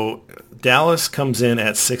 So Dallas comes in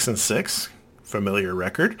at 6-6, familiar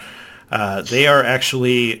record. They are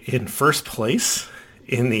actually in first place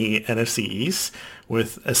in the NFC East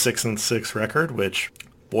with a 6-6 record, which,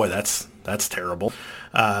 boy, that's terrible.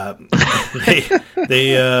 The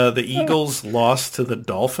Eagles lost to the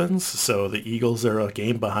Dolphins, so the Eagles are a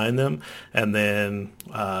game behind them, and then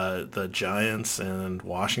the Giants and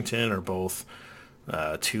Washington are both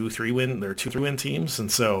 2-3 win teams, and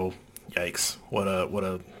so yikes, what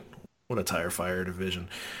a tire fire division.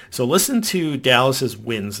 So listen to Dallas's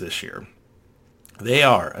wins this year. They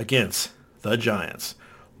are against the Giants,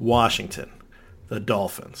 Washington, the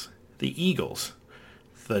Dolphins, the Eagles,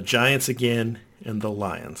 the Giants again, and the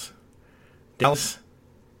Lions. Dallas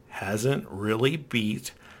hasn't really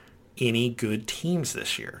beat any good teams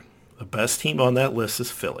this year. The best team on that list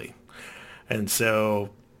is Philly. And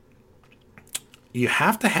so you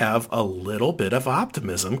have to have a little bit of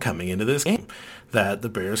optimism coming into this game that the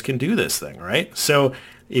Bears can do this thing, right? So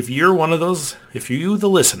if you're one of those, if you, the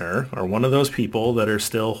listener, are one of those people that are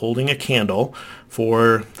still holding a candle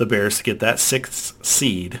for the Bears to get that 6th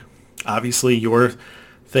seed, obviously you're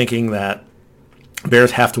thinking that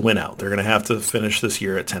Bears have to win out. They're going to have to finish this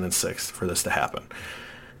year at 10-6 for this to happen.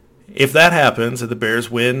 If that happens, if the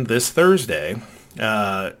Bears win this Thursday,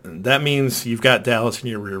 that means you've got Dallas in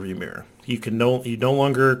your rearview mirror. You no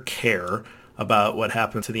longer care about what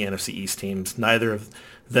happens to the NFC East teams. Neither of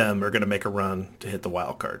them are going to make a run to hit the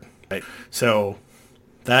wild card. Right? So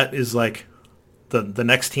that is like the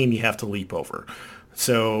next team you have to leap over.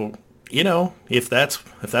 So, you know, if that's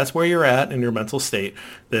where you're at in your mental state,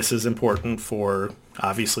 this is important for,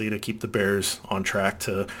 obviously, to keep the Bears on track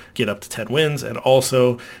to get up to 10 wins, and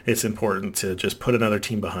also it's important to just put another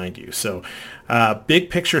team behind you. So big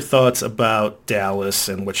picture thoughts about Dallas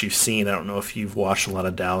and what you've seen. I don't know if you've watched a lot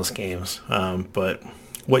of Dallas games, but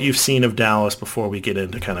what you've seen of Dallas before we get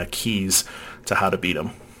into kind of keys to how to beat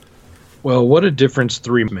them. Well, what a difference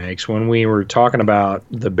 3 makes. When we were talking about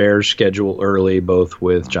the Bears' schedule early, both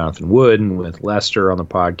with Jonathan Wood and with Lester on the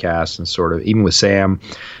podcast, and sort of even with Sam,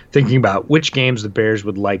 thinking about which games the Bears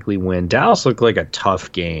would likely win, Dallas looked like a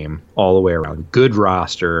tough game all the way around. Good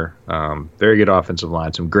roster, very good offensive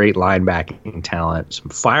line, some great linebacking talent, some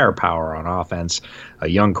firepower on offense, a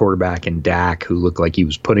young quarterback in Dak who looked like he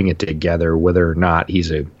was putting it together. Whether or not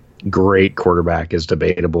he's a great quarterback is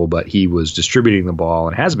debatable, but he was distributing the ball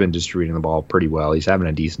and has been distributing the ball pretty well. He's having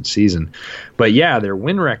a decent season. But yeah, their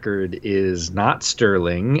win record is not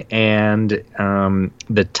sterling, and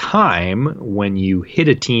the time when you hit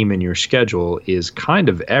a team in your schedule is kind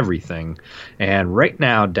of everything. And right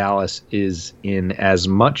now, Dallas is in as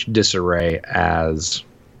much disarray as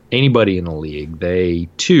anybody in the league. They,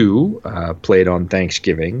 too, played on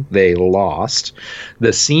Thanksgiving. They lost.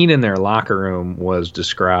 The scene in their locker room was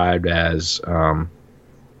described as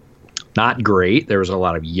not great. There was a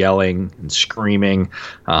lot of yelling and screaming,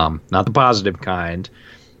 not the positive kind.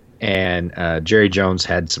 And Jerry Jones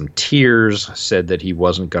had some tears, said that he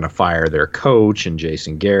wasn't going to fire their coach and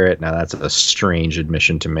Jason Garrett. Now, that's a strange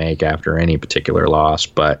admission to make after any particular loss.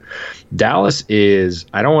 But Dallas is,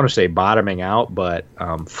 I don't want to say bottoming out, but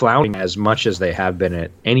floundering as much as they have been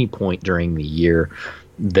at any point during the year.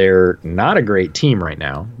 They're not a great team right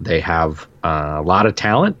now. They have a lot of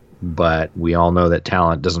talent, but we all know that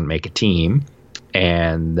talent doesn't make a team.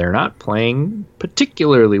 And they're not playing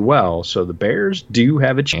particularly well. So the Bears do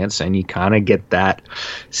have a chance, and you kind of get that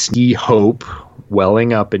sneaky hope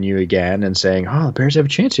welling up in you again and saying, oh, the Bears have a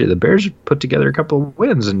chance here. The Bears put together a couple of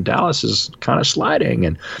wins, and Dallas is kind of sliding.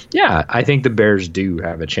 And yeah, I think the Bears do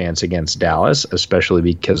have a chance against Dallas, especially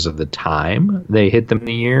because of the time they hit them in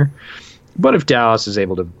the year. But if Dallas is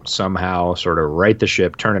able to somehow sort of right the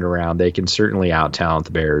ship, turn it around, they can certainly out-talent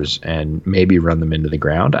the Bears and maybe run them into the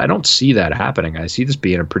ground. I don't see that happening. I see this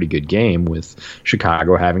being a pretty good game with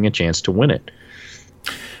Chicago having a chance to win it.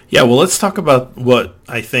 Yeah, well, let's talk about what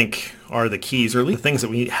I think are the keys, or at least the things that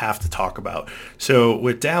we have to talk about. So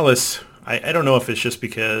with Dallas, I don't know if it's just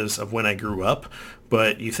because of when I grew up,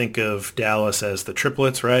 but you think of Dallas as the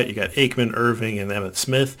triplets, right? You got Aikman, Irving, and Emmitt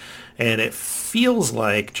Smith, and it feels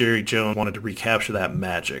like Jerry Jones wanted to recapture that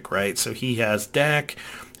magic, right? So he has Dak,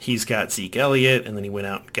 he's got Zeke Elliott, and then he went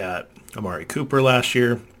out and got Amari Cooper last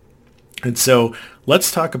year. And so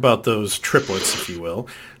let's talk about those triplets, if you will.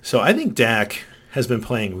 So I think Dak has been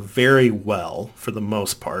playing very well for the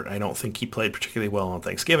most part. I don't think he played particularly well on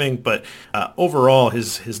Thanksgiving, but overall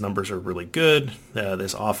his numbers are really good.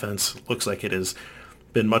 This offense looks like it has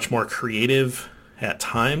been much more creative at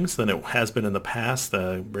times than it has been in the past.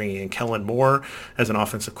 Bringing in Kellen Moore as an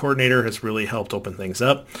offensive coordinator has really helped open things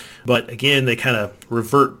up. But again, they kind of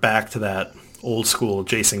revert back to that old school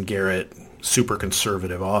Jason Garrett, super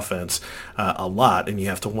conservative offense a lot, and you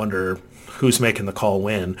have to wonder who's making the call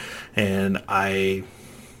when. And I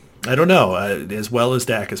don't know. As well as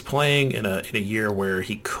Dak is playing in a year where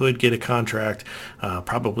he could get a contract,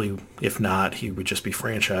 probably if not, he would just be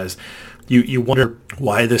franchised. You wonder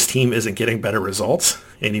why this team isn't getting better results,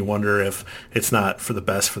 and you wonder if it's not for the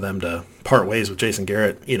best for them to part ways with Jason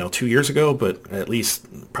Garrett, 2 years ago, but at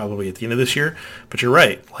least probably at the end of this year. But you're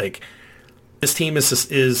right. Like, this team is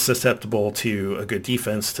susceptible to a good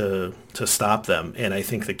defense to stop them, and I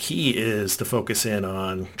think the key is to focus in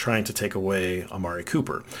on trying to take away Amari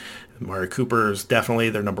Cooper. Amari Cooper is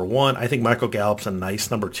definitely their number one. I think Michael Gallup's a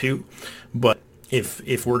nice number two, but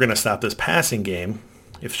if we're going to stop this passing game,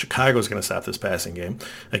 if Chicago's going to stop this passing game,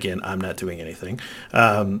 again, I'm not doing anything.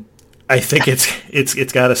 I think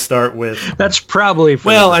it's got to start with. That's probably.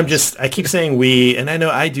 I keep saying we, and I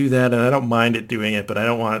know I do that, and I don't mind it doing it, but I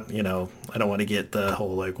don't want I don't want to get the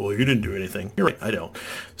whole like, well, you didn't do anything. You're right, I don't.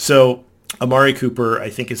 So Amari Cooper, I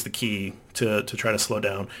think, is the key to try to slow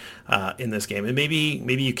down in this game, and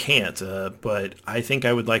maybe you can't, but I think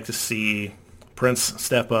I would like to see Prince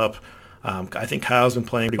step up. I think Kyle's been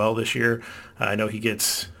playing pretty well this year. I know he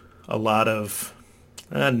gets a lot of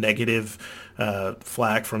negative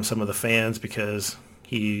flack from some of the fans because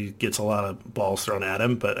he gets a lot of balls thrown at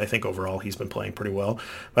him, but I think overall he's been playing pretty well.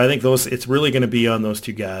 But I think it's really going to be on those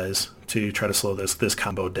two guys to try to slow this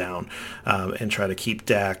combo down and try to keep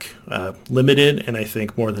Dak limited. And I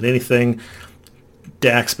think more than anything,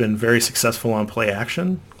 Dak's been very successful on play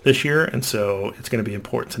action this year, and so it's going to be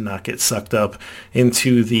important to not get sucked up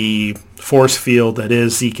into the force field that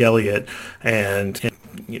is Zeke Elliott and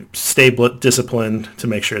stay disciplined to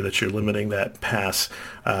make sure that you're limiting that pass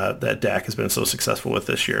that Dak has been so successful with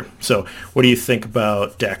this year. So what do you think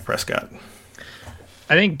about Dak Prescott?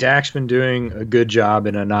 I think Dak's been doing a good job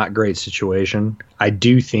in a not great situation. I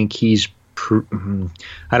do think he's I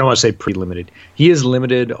don't want to say pre-limited. He is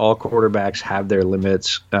limited. All quarterbacks have their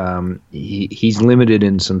limits. He's limited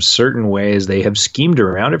in some certain ways. They have schemed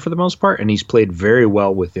around it for the most part, and he's played very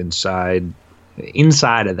well with inside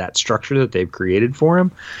of that structure that they've created for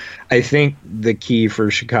him. I think the key for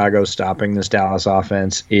Chicago stopping this Dallas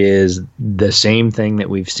offense is the same thing that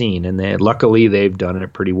we've seen, and luckily they've done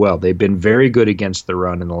it pretty well. They've been very good against the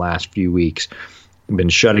run in the last few weeks. They've been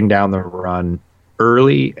shutting down the run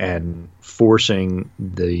early and forcing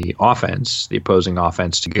the opposing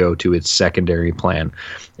offense to go to its secondary plan.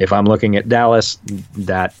 If I'm looking at Dallas,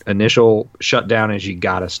 that initial shutdown is you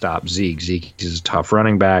got to stop Zeke. Zeke is a tough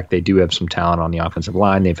running back. They do have some talent on the offensive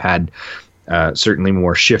line. They've had certainly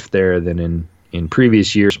more shift there than in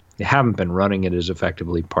previous years. They haven't been running it as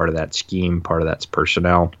effectively. Part of that scheme, part of that's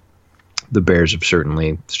personnel. The Bears have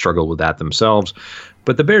certainly struggled with that themselves.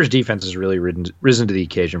 But the Bears' defense has really risen to the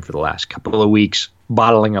occasion for the last couple of weeks,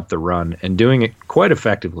 bottling up the run and doing it quite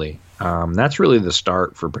effectively. That's really the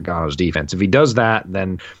start for Pagano's defense. If he does that,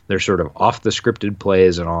 then they're sort of off the scripted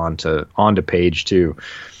plays and on to page two.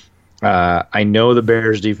 I know the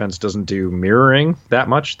Bears' defense doesn't do mirroring that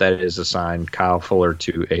much. That is assigned Kyle Fuller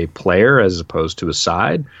to a player as opposed to a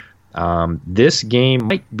side. This game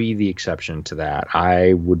might be the exception to that.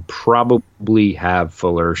 I would probably have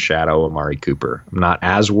Fuller shadow Amari Cooper. I'm not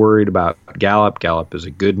as worried about Gallup. Gallup is a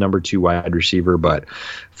good number 2 wide receiver, but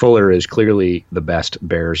Fuller is clearly the best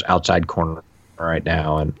Bears outside corner right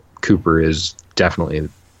now, and Cooper is definitely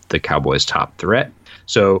the Cowboys' top threat.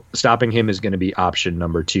 So stopping him is going to be option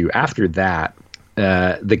number 2. After that,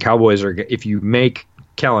 the Cowboys are, if you make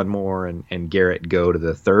Kellen Moore and Garrett go to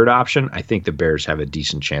the third option, I think the Bears have a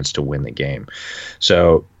decent chance to win the game.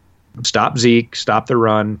 So stop Zeke, stop the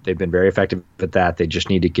run. They've been very effective at that. They just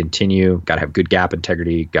need to continue. Got to have good gap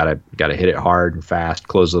integrity. Got to hit it hard and fast.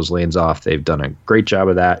 Close those lanes off. They've done a great job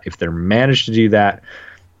of that. If they're managed to do that,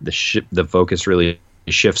 the focus really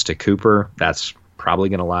shifts to Cooper. That's probably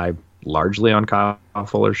going to lie largely on Kyle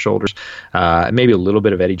Fuller's shoulders. Maybe a little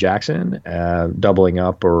bit of Eddie Jackson doubling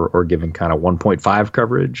up or giving kind of 1.5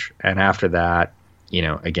 coverage. And after that,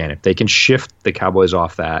 again, if they can shift the Cowboys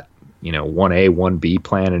off that, 1A, 1B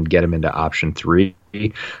plan and get them into option 3,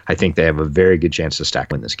 I think they have a very good chance to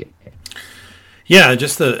stack win this game. Yeah,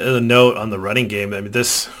 just a note on the running game. I mean,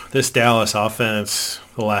 this Dallas offense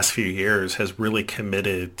the last few years has really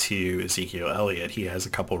committed to Ezekiel Elliott. He has a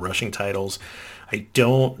couple rushing titles. I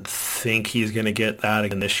don't think he's going to get that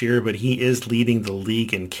again this year, but he is leading the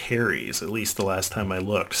league in carries, at least the last time I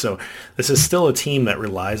looked. So this is still a team that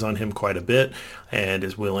relies on him quite a bit and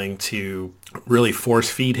is willing to really force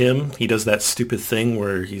feed him. He does that stupid thing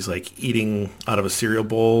where he's like eating out of a cereal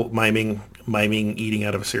bowl, miming eating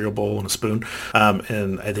out of a cereal bowl and a spoon.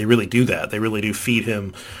 And they really do that. They really do feed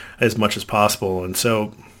him as much as possible. And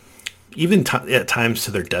so even at times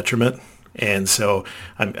to their detriment. And so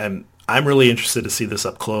I'm really interested to see this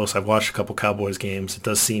up close. I've watched a couple Cowboys games. It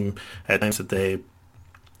does seem at times that they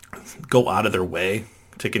go out of their way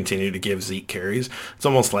to continue to give Zeke carries. It's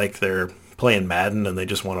almost like they're playing Madden and they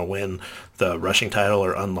just want to win the rushing title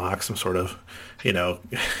or unlock some sort of,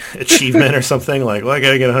 achievement or something. Like, well, I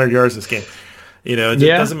got to get 100 yards this game. It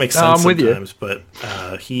doesn't make sense sometimes. But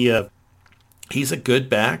he's a good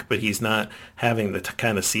back, but he's not having the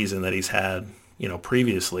kind of season that he's had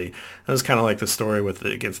previously. That was kind of like the story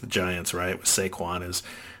against the Giants, right? With Saquon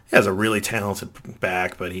he has a really talented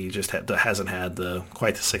back, but he just hasn't had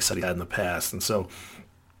quite the success he had in the past. And so,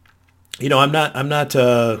 I'm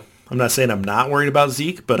not saying I'm not worried about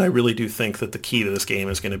Zeke, but I really do think that the key to this game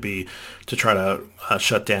is going to be to try to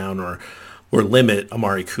shut down or limit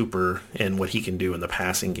Amari Cooper and what he can do in the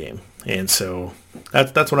passing game. And so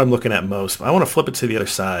that's what I'm looking at most. I want to flip it to the other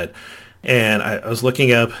side. And I was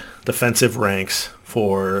looking up defensive ranks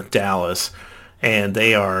for Dallas, and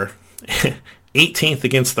they are 18th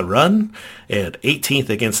against the run and 18th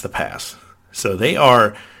against the pass. So they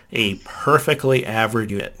are a perfectly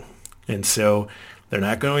average unit. And so they're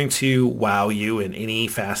not going to wow you in any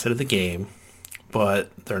facet of the game,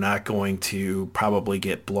 but they're not going to probably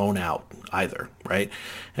get blown out either, right?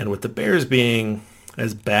 And with the Bears being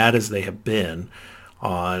as bad as they have been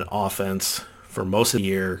on offense for most of the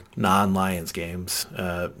year, non-Lions games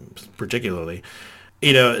particularly,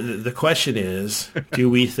 the question is, do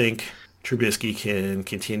we think Trubisky can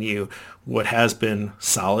continue what has been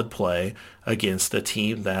solid play against a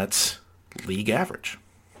team that's league average?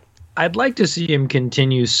 I'd like to see him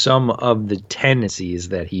continue some of the tendencies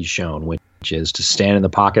that he's shown, which is to stand in the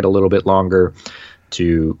pocket a little bit longer,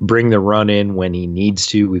 to bring the run in when he needs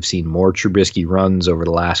to. We've seen more Trubisky runs over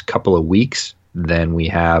the last couple of weeks than we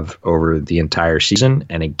have over the entire season.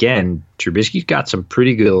 And again, Trubisky's got some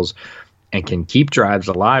pretty good skills and can keep drives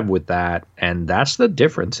alive with that. And that's the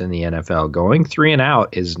difference in the NFL. Going 3 and out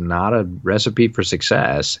is not a recipe for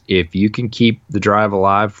success. If you can keep the drive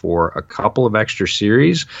alive for a couple of extra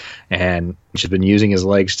series, and he's been using his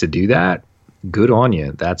legs to do that, good on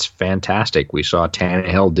you. That's fantastic. We saw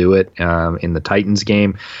Tannehill do it in the Titans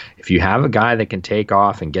game. If you have a guy that can take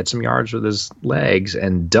off and get some yards with his legs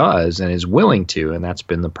and does and is willing to, and that's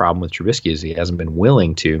been the problem with Trubisky is he hasn't been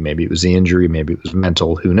willing to. Maybe it was the injury, maybe it was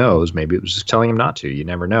mental, who knows? Maybe it was just telling him not to. You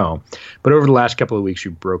never know. But over the last couple of weeks,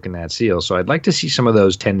 you've broken that seal. So I'd like to see some of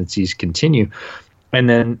those tendencies continue. And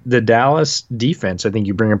then the Dallas defense, I think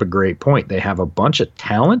you bring up a great point. They have a bunch of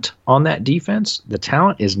talent on that defense. The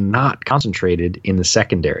talent is not concentrated in the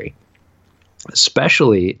secondary,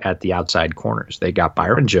 especially at the outside corners. They got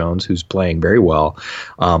Byron Jones, who's playing very well,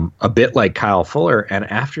 a bit like Kyle Fuller. And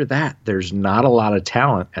after that, there's not a lot of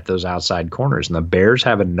talent at those outside corners. And the Bears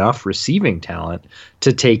have enough receiving talent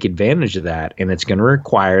to take advantage of that. And it's going to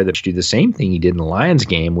require that you do the same thing you did in the Lions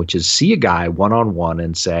game, which is see a guy one-on-one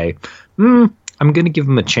and say, I'm going to give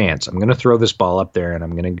him a chance. I'm going to throw this ball up there, and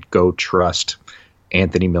I'm going to go trust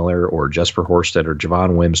Anthony Miller or Jesper Horsted or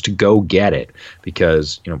Javon Wims to go get it,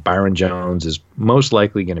 because Byron Jones is most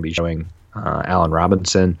likely going to be showing Allen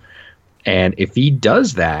Robinson. And if he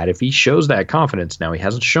does that, if he shows that confidence, now he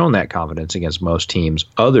hasn't shown that confidence against most teams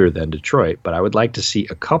other than Detroit, but I would like to see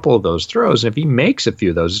a couple of those throws. And if he makes a few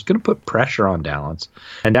of those, it's going to put pressure on Dallas.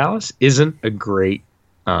 And Dallas isn't a great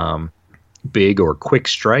big or quick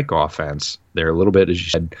strike offense. They're a little bit, as you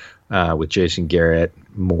said, with Jason Garrett,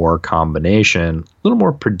 more combination, a little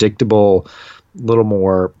more predictable, a little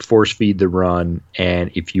more force feed the run.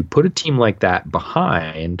 And if you put a team like that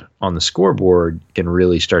behind on the scoreboard, you can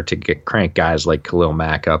really start to crank guys like Khalil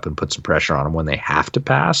Mack up and put some pressure on them when they have to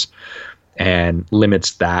pass. and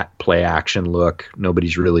limits that play action look.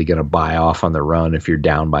 Nobody's really going to buy off on the run if you're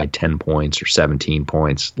down by 10 points or 17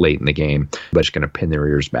 points late in the game, but just going to pin their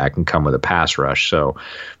ears back and come with a pass rush. So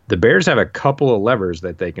the Bears have a couple of levers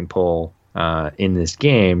that they can pull in this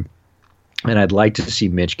game. And I'd like to see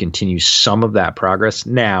Mitch continue some of that progress.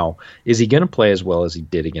 Now, is he going to play as well as he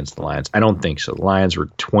did against the Lions? I don't think so. The Lions were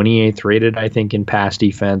 28th rated, I think, in pass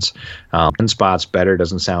defense. 10 spots better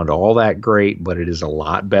doesn't sound all that great, but it is a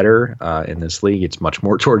lot better in this league. It's much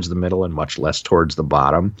more towards the middle and much less towards the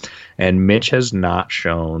bottom. And Mitch has not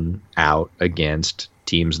shown out against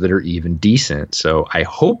teams that are even decent. So I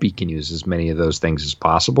hope he can use as many of those things as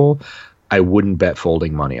possible. I wouldn't bet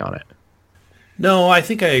folding money on it. No, I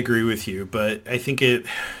think I agree with you, but I think it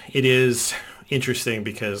is interesting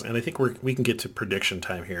because, and I think we can get to prediction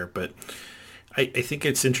time here, but I think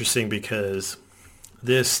it's interesting because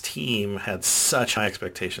this team had such high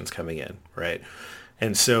expectations coming in, right?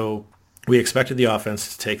 And so we expected the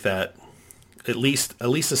offense to take that at least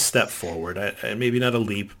a step forward, maybe not a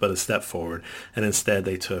leap, but a step forward, and instead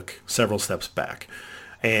they took several steps back.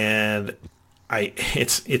 And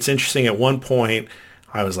it's interesting. At one point,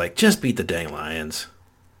 I was like, just beat the dang Lions.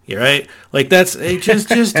 You right? Like just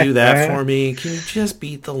do that for me. Can you just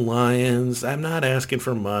beat the Lions? I'm not asking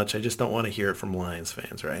for much. I just don't want to hear it from Lions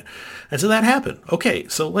fans, right? And so that happened. Okay,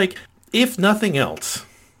 so like if nothing else,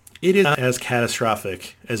 it is not as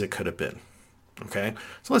catastrophic as it could have been. Okay?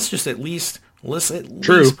 So let's at least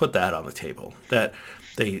put that on the table. That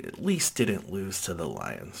they at least didn't lose to the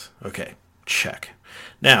Lions. Okay, check.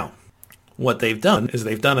 Now, what they've done is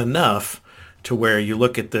they've done enough to where you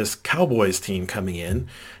look at this Cowboys team coming in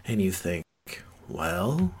and you think,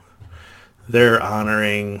 well, they're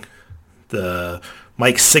honoring the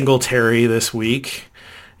Mike Singletary this week,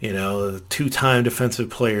 the 2-time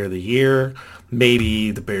Defensive Player of the Year.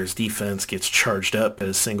 Maybe the Bears defense gets charged up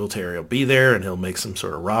as Singletary will be there and he'll make some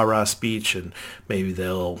sort of rah-rah speech and maybe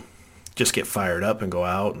they'll just get fired up and go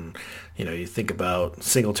out and you think about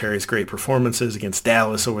Singletary's great performances against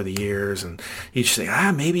Dallas over the years, and you just think,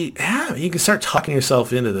 maybe you can start talking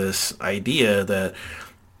yourself into this idea that,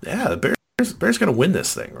 the Bears going to win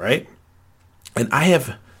this thing, right? And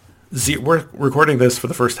we're recording this for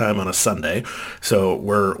the first time on a Sunday, so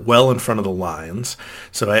we're well in front of the lines.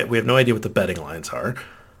 So we have no idea what the betting lines are,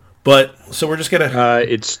 but so we're just gonna.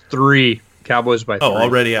 It's 3. Cowboys by 3. Oh,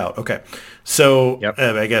 already out. Okay. So yep.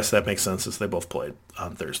 I guess that makes sense since they both played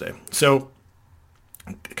on Thursday. So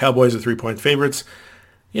Cowboys are 3-point favorites.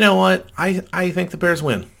 You know what? I think the Bears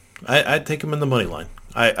win. I'd take them in the money line.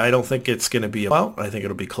 I don't think it's going to be I think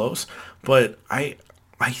it'll be close. But I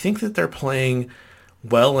think that they're playing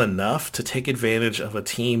well enough to take advantage of a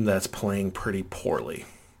team that's playing pretty poorly.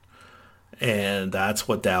 And that's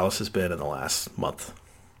what Dallas has been in the last month.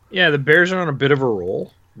 Yeah, the Bears are on a bit of a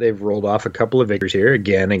roll. They've rolled off a couple of victories here,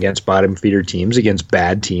 again, against bottom feeder teams, against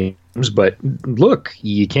bad teams. But look,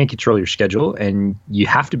 you can't control your schedule, and you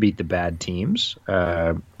have to beat the bad teams,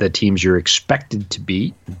 the teams you're expected to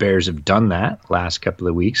beat. The Bears have done that last couple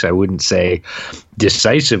of weeks. I wouldn't say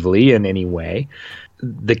decisively in any way.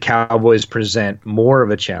 The Cowboys present more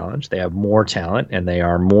of a challenge. They have more talent, and they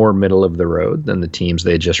are more middle of the road than the teams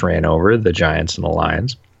they just ran over, the Giants and the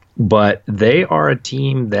Lions. But they are a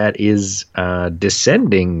team that is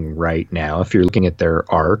descending right now. If you're looking at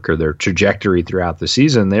their arc or their trajectory throughout the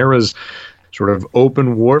season, there was sort of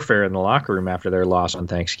open warfare in the locker room after their loss on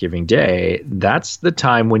Thanksgiving Day. That's the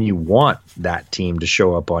time when you want that team to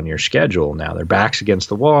show up on your schedule. Now, their back's against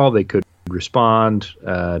the wall. They could respond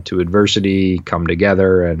to adversity, come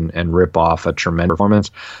together, and rip off a tremendous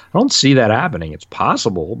performance. I don't see that happening. It's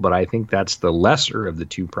possible, but I think that's the lesser of the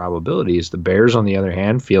two probabilities. The Bears, on the other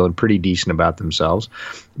hand, feeling pretty decent about themselves.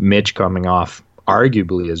 Mitch coming off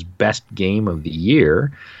arguably his best game of the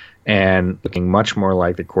year and looking much more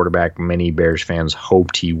like the quarterback many Bears fans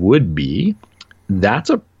hoped he would be.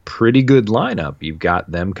 That's a pretty good lineup. You've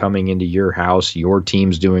got them coming into your house. Your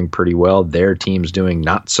team's doing pretty well. Their team's doing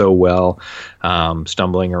not so well,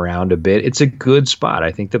 stumbling around a bit. It's a good spot.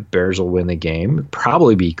 I think the Bears will win the game.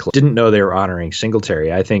 Probably be close. Didn't know they were honoring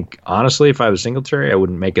Singletary. I think, honestly, if I was Singletary, I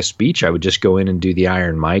wouldn't make a speech. I would just go in and do the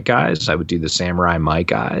Iron Mike eyes. I would do the Samurai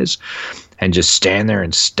Mike eyes and just stand there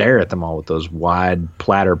and stare at them all with those wide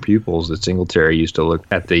platter pupils that Singletary used to look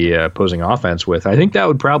at the opposing offense with. I think that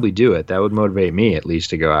would probably do it. That would motivate me at least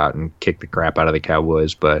to go out and kick the crap out of the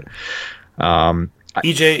Cowboys. But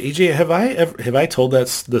EJ, have I told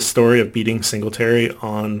the story of beating Singletary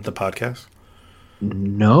on the podcast?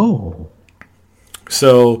 No.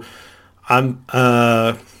 So now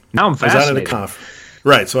I'm fascinated.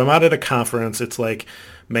 Right. So I'm out at a conference. It's like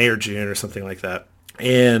May or June or something like that.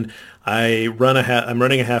 And I'm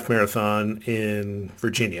running a half marathon in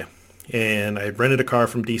Virginia. And I rented a car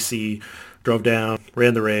from DC, drove down,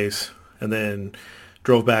 ran the race, and then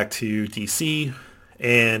drove back to DC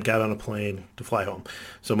and got on a plane to fly home.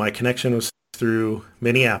 So my connection was through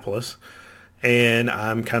Minneapolis, and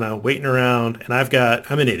I'm kind of waiting around, and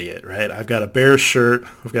I'm an idiot, right? I've got a Bears shirt,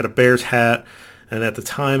 I've got a Bears hat, and at the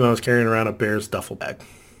time I was carrying around a Bears duffel bag.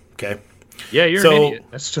 Okay. Yeah, you're an idiot.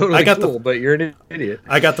 That's totally cool, but you're an idiot.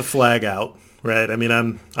 I got the flag out, right? I mean,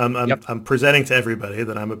 Yep. I'm presenting to everybody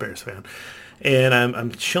that I'm a Bears fan, and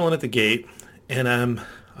I'm chilling at the gate, and I'm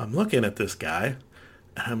looking at this guy,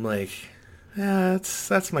 and I'm like, yeah,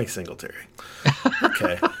 that's Mike Singletary.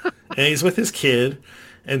 Okay, and he's with his kid,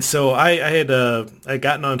 and so I had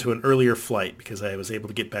gotten onto an earlier flight because I was able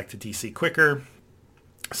to get back to DC quicker,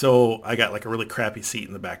 so I got like a really crappy seat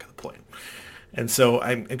in the back of the plane. And so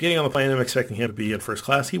I'm getting on the plane. I'm expecting him to be in first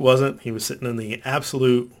class. He wasn't. He was sitting in the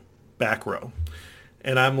absolute back row.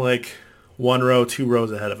 And I'm like 1 row, 2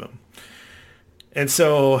 rows ahead of him. And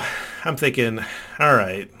so I'm thinking, all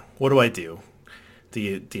right, what do I do? Do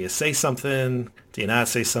you say something? Do you not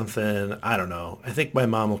say something? I don't know. I think my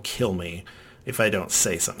mom will kill me if I don't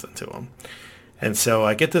say something to him. And so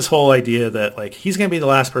I get this whole idea that like he's going to be the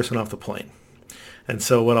last person off the plane. And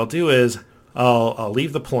so what I'll do is I'll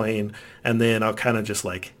leave the plane, and then I'll kind of just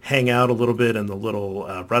like hang out a little bit in the little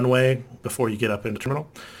runway before you get up into the terminal.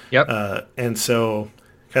 Yep. And so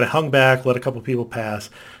kind of hung back, let a couple people pass,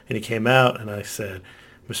 and he came out, and I said,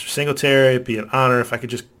 Mr. Singletary, it'd be an honor if I could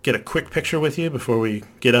just get a quick picture with you before we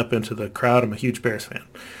get up into the crowd. I'm a huge Bears fan,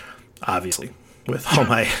 obviously, with all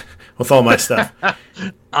my stuff.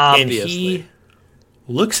 Obviously. And he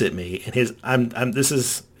looks at me, and this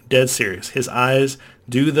is dead serious. His eyes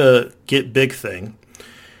do the get big thing,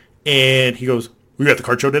 and he goes, "Were you at the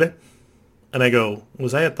card show today?" And I go,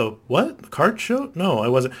 "Was I at the what? The card show? No, I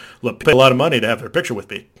wasn't. Look, they paid a lot of money to have their picture with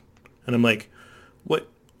me." And I'm like, "What?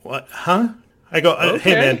 Huh?" I go, Okay.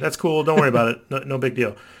 "Hey man, that's cool. Don't worry about it. No big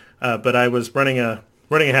deal." But I was running a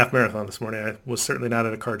half marathon this morning. I was certainly not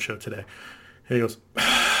at a card show today. And he goes,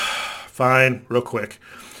 "Fine, real quick."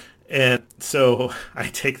 And so I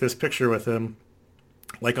take this picture with him,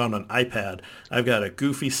 like on an iPad. I've got a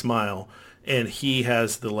goofy smile, and he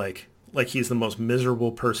has the like he's the most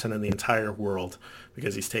miserable person in the entire world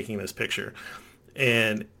because he's taking this picture.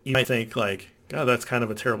 And you might think like, God, that's kind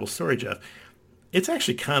of a terrible story, Jeff. It's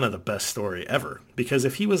actually kind of the best story ever, because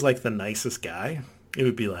if he was like the nicest guy, it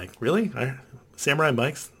would be like, really? Samurai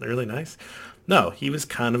Mike's really nice? No, he was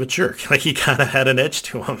kind of a jerk. Like he kind of had an edge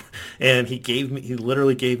to him, and he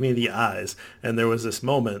literally gave me the eyes. And there was this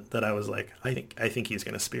moment that I was like, I think he's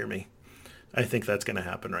going to spear me. I think that's going to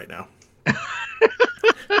happen right now.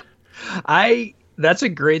 That's a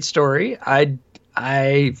great story.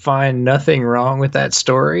 I find nothing wrong with that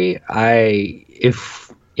story.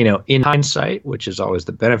 If in hindsight, which is always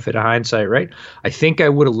the benefit of hindsight, right? I think I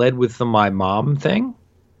would have led with the my mom thing.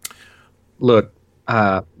 Look,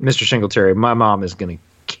 Mr. Singletary, my mom is going to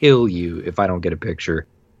kill you if I don't get a picture.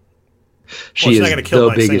 She is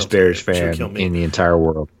the biggest Bears fan in the entire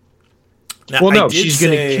world. Now, well, no, she's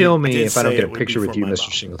going to kill me if I don't get a picture with you,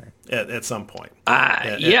 Mr. Singletary. At some point.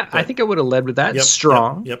 I think I would have led with that.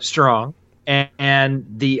 Yep, Strong. And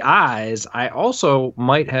the eyes, I also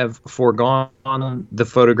might have foregone the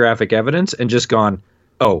photographic evidence and just gone,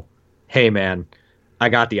 oh, hey, man, I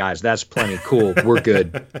got the eyes. That's plenty. Cool. We're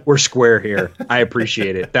good. We're square here. I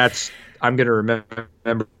appreciate it. I'm going to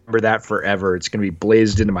remember that forever. It's going to be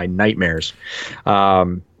blazed into my nightmares.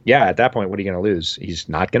 At that point, what are you going to lose? He's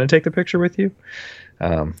not going to take the picture with you.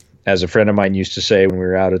 As a friend of mine used to say when we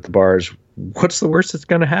were out at the bars, what's the worst that's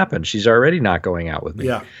going to happen? She's already not going out with me.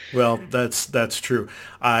 Yeah, well, that's true.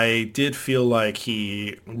 I did feel like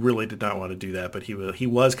he really did not want to do that, but he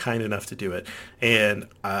was kind enough to do it. And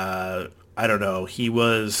I don't know. He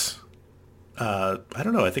was, I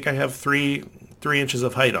don't know. I think I have three inches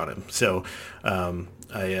of height on him. So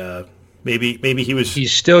maybe he was.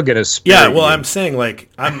 He's still gonna spear. Yeah, well, you. I'm saying like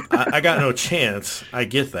I got no chance. I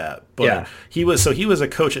get that, but yeah. he was a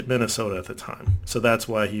coach at Minnesota at the time, so that's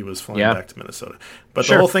why he was flying back to Minnesota. But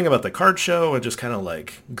Sure. the whole thing about the card show and just kind of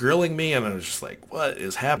like grilling me, and I was just like, what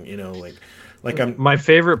is happening? Like I'm. My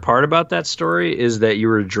favorite part about that story is that you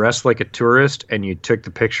were dressed like a tourist and you took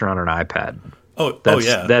the picture on an iPad.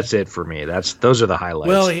 Yeah. That's it for me. Those are the highlights.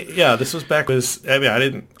 Well, yeah, this was back. I don't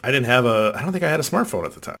think I had a smartphone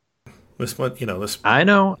at the time. I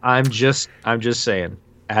know. I'm just saying.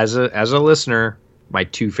 As a listener, my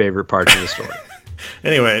two favorite parts of the story.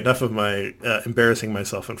 Anyway, enough of my embarrassing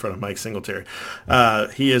myself in front of Mike Singletary.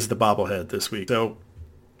 He is the bobblehead this week. So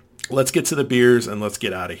let's get to the beers and let's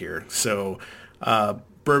get out of here. So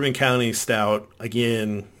Bourbon County Stout,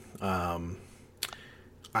 again,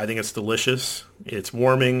 I think it's delicious. It's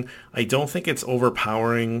warming. I don't think it's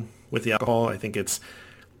overpowering with the alcohol. I think it's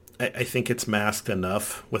masked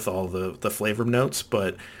enough with all the flavor notes,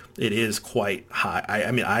 but it is quite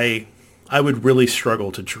high. I would really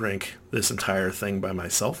struggle to drink this entire thing by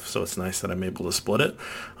myself, so it's nice that I'm able to split it.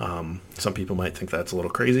 Some people might think that's a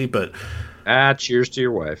little crazy, but cheers to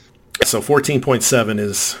your wife. So 14.7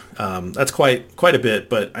 is that's quite a bit,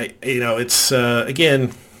 but it's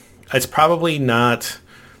again, it's probably not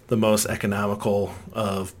the most economical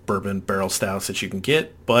of bourbon barrel stouts that you can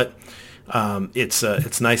get, but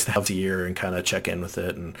it's nice to have the year and kind of check in with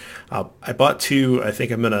it. And I bought two. I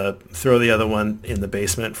think I'm gonna throw the other one in the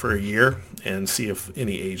basement for a year and see if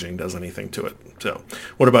any aging does anything to it. So,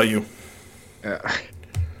 what about you?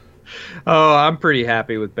 I'm pretty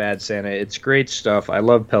happy with Bad Santa. It's great stuff. I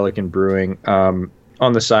love Pelican Brewing.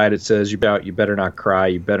 On the side, it says, you better not cry,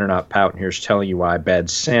 you better not pout, and here's telling you why. Bad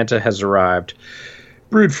Santa has arrived.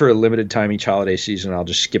 Brewed for a limited time each holiday season. I'll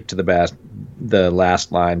just skip to the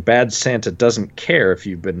last line. Bad Santa doesn't care if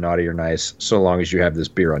you've been naughty or nice, so long as you have this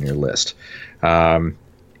beer on your list.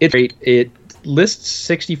 It's great. It lists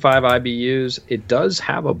 65 IBUs. It does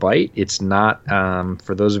have a bite. It's not,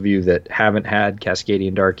 for those of you that haven't had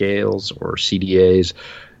Cascadian Dark Ales or CDAs,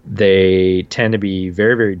 they tend to be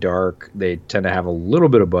very, very dark. They tend to have a little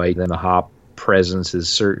bit of bite. Then the hop presence is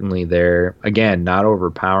certainly there. Again, not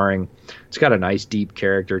overpowering. It's got a nice deep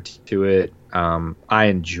character to it. I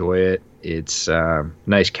enjoy it. It's a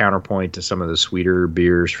nice counterpoint to some of the sweeter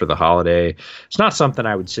beers for the holiday. It's not something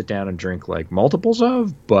I would sit down and drink like multiples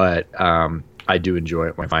of, but I do enjoy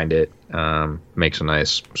it when I find it. Makes a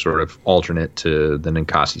nice sort of alternate to the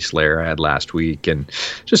Ninkasi Slayer I had last week, and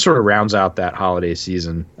just sort of rounds out that holiday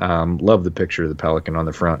season. Love the picture of the Pelican on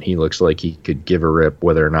the front. He looks like he could give a rip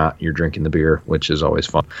whether or not you're drinking the beer, which is always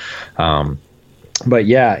fun. But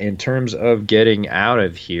yeah, in terms of getting out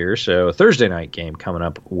of here, so Thursday night game coming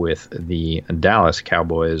up with the Dallas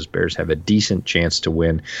Cowboys. Bears have a decent chance to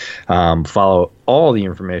win. Follow all the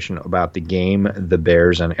information about the game, the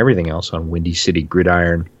Bears, and everything else on Windy City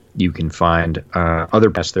Gridiron. You can find other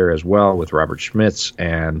podcasts there as well with Robert Schmitz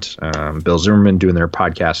and Bill Zimmerman doing their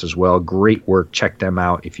podcast as well. Great work. Check them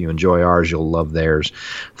out. If you enjoy ours, you'll love theirs.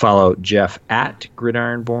 Follow Jeff at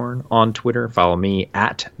Gridironborn on Twitter. Follow me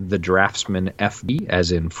at The Draftsman FB,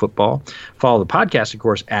 as in football. Follow the podcast, of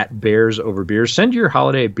course, at Bears Over Beers. Send your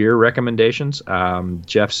holiday beer recommendations.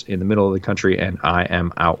 Jeff's in the middle of the country and I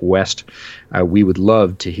am out west. We would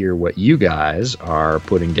love to hear what you guys are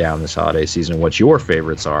putting down this holiday season, what your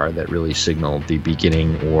favorites are that really signal the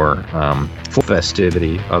beginning or full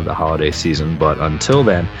festivity of the holiday season. But until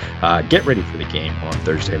then, get ready for the game on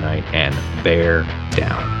Thursday night and bear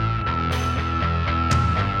down.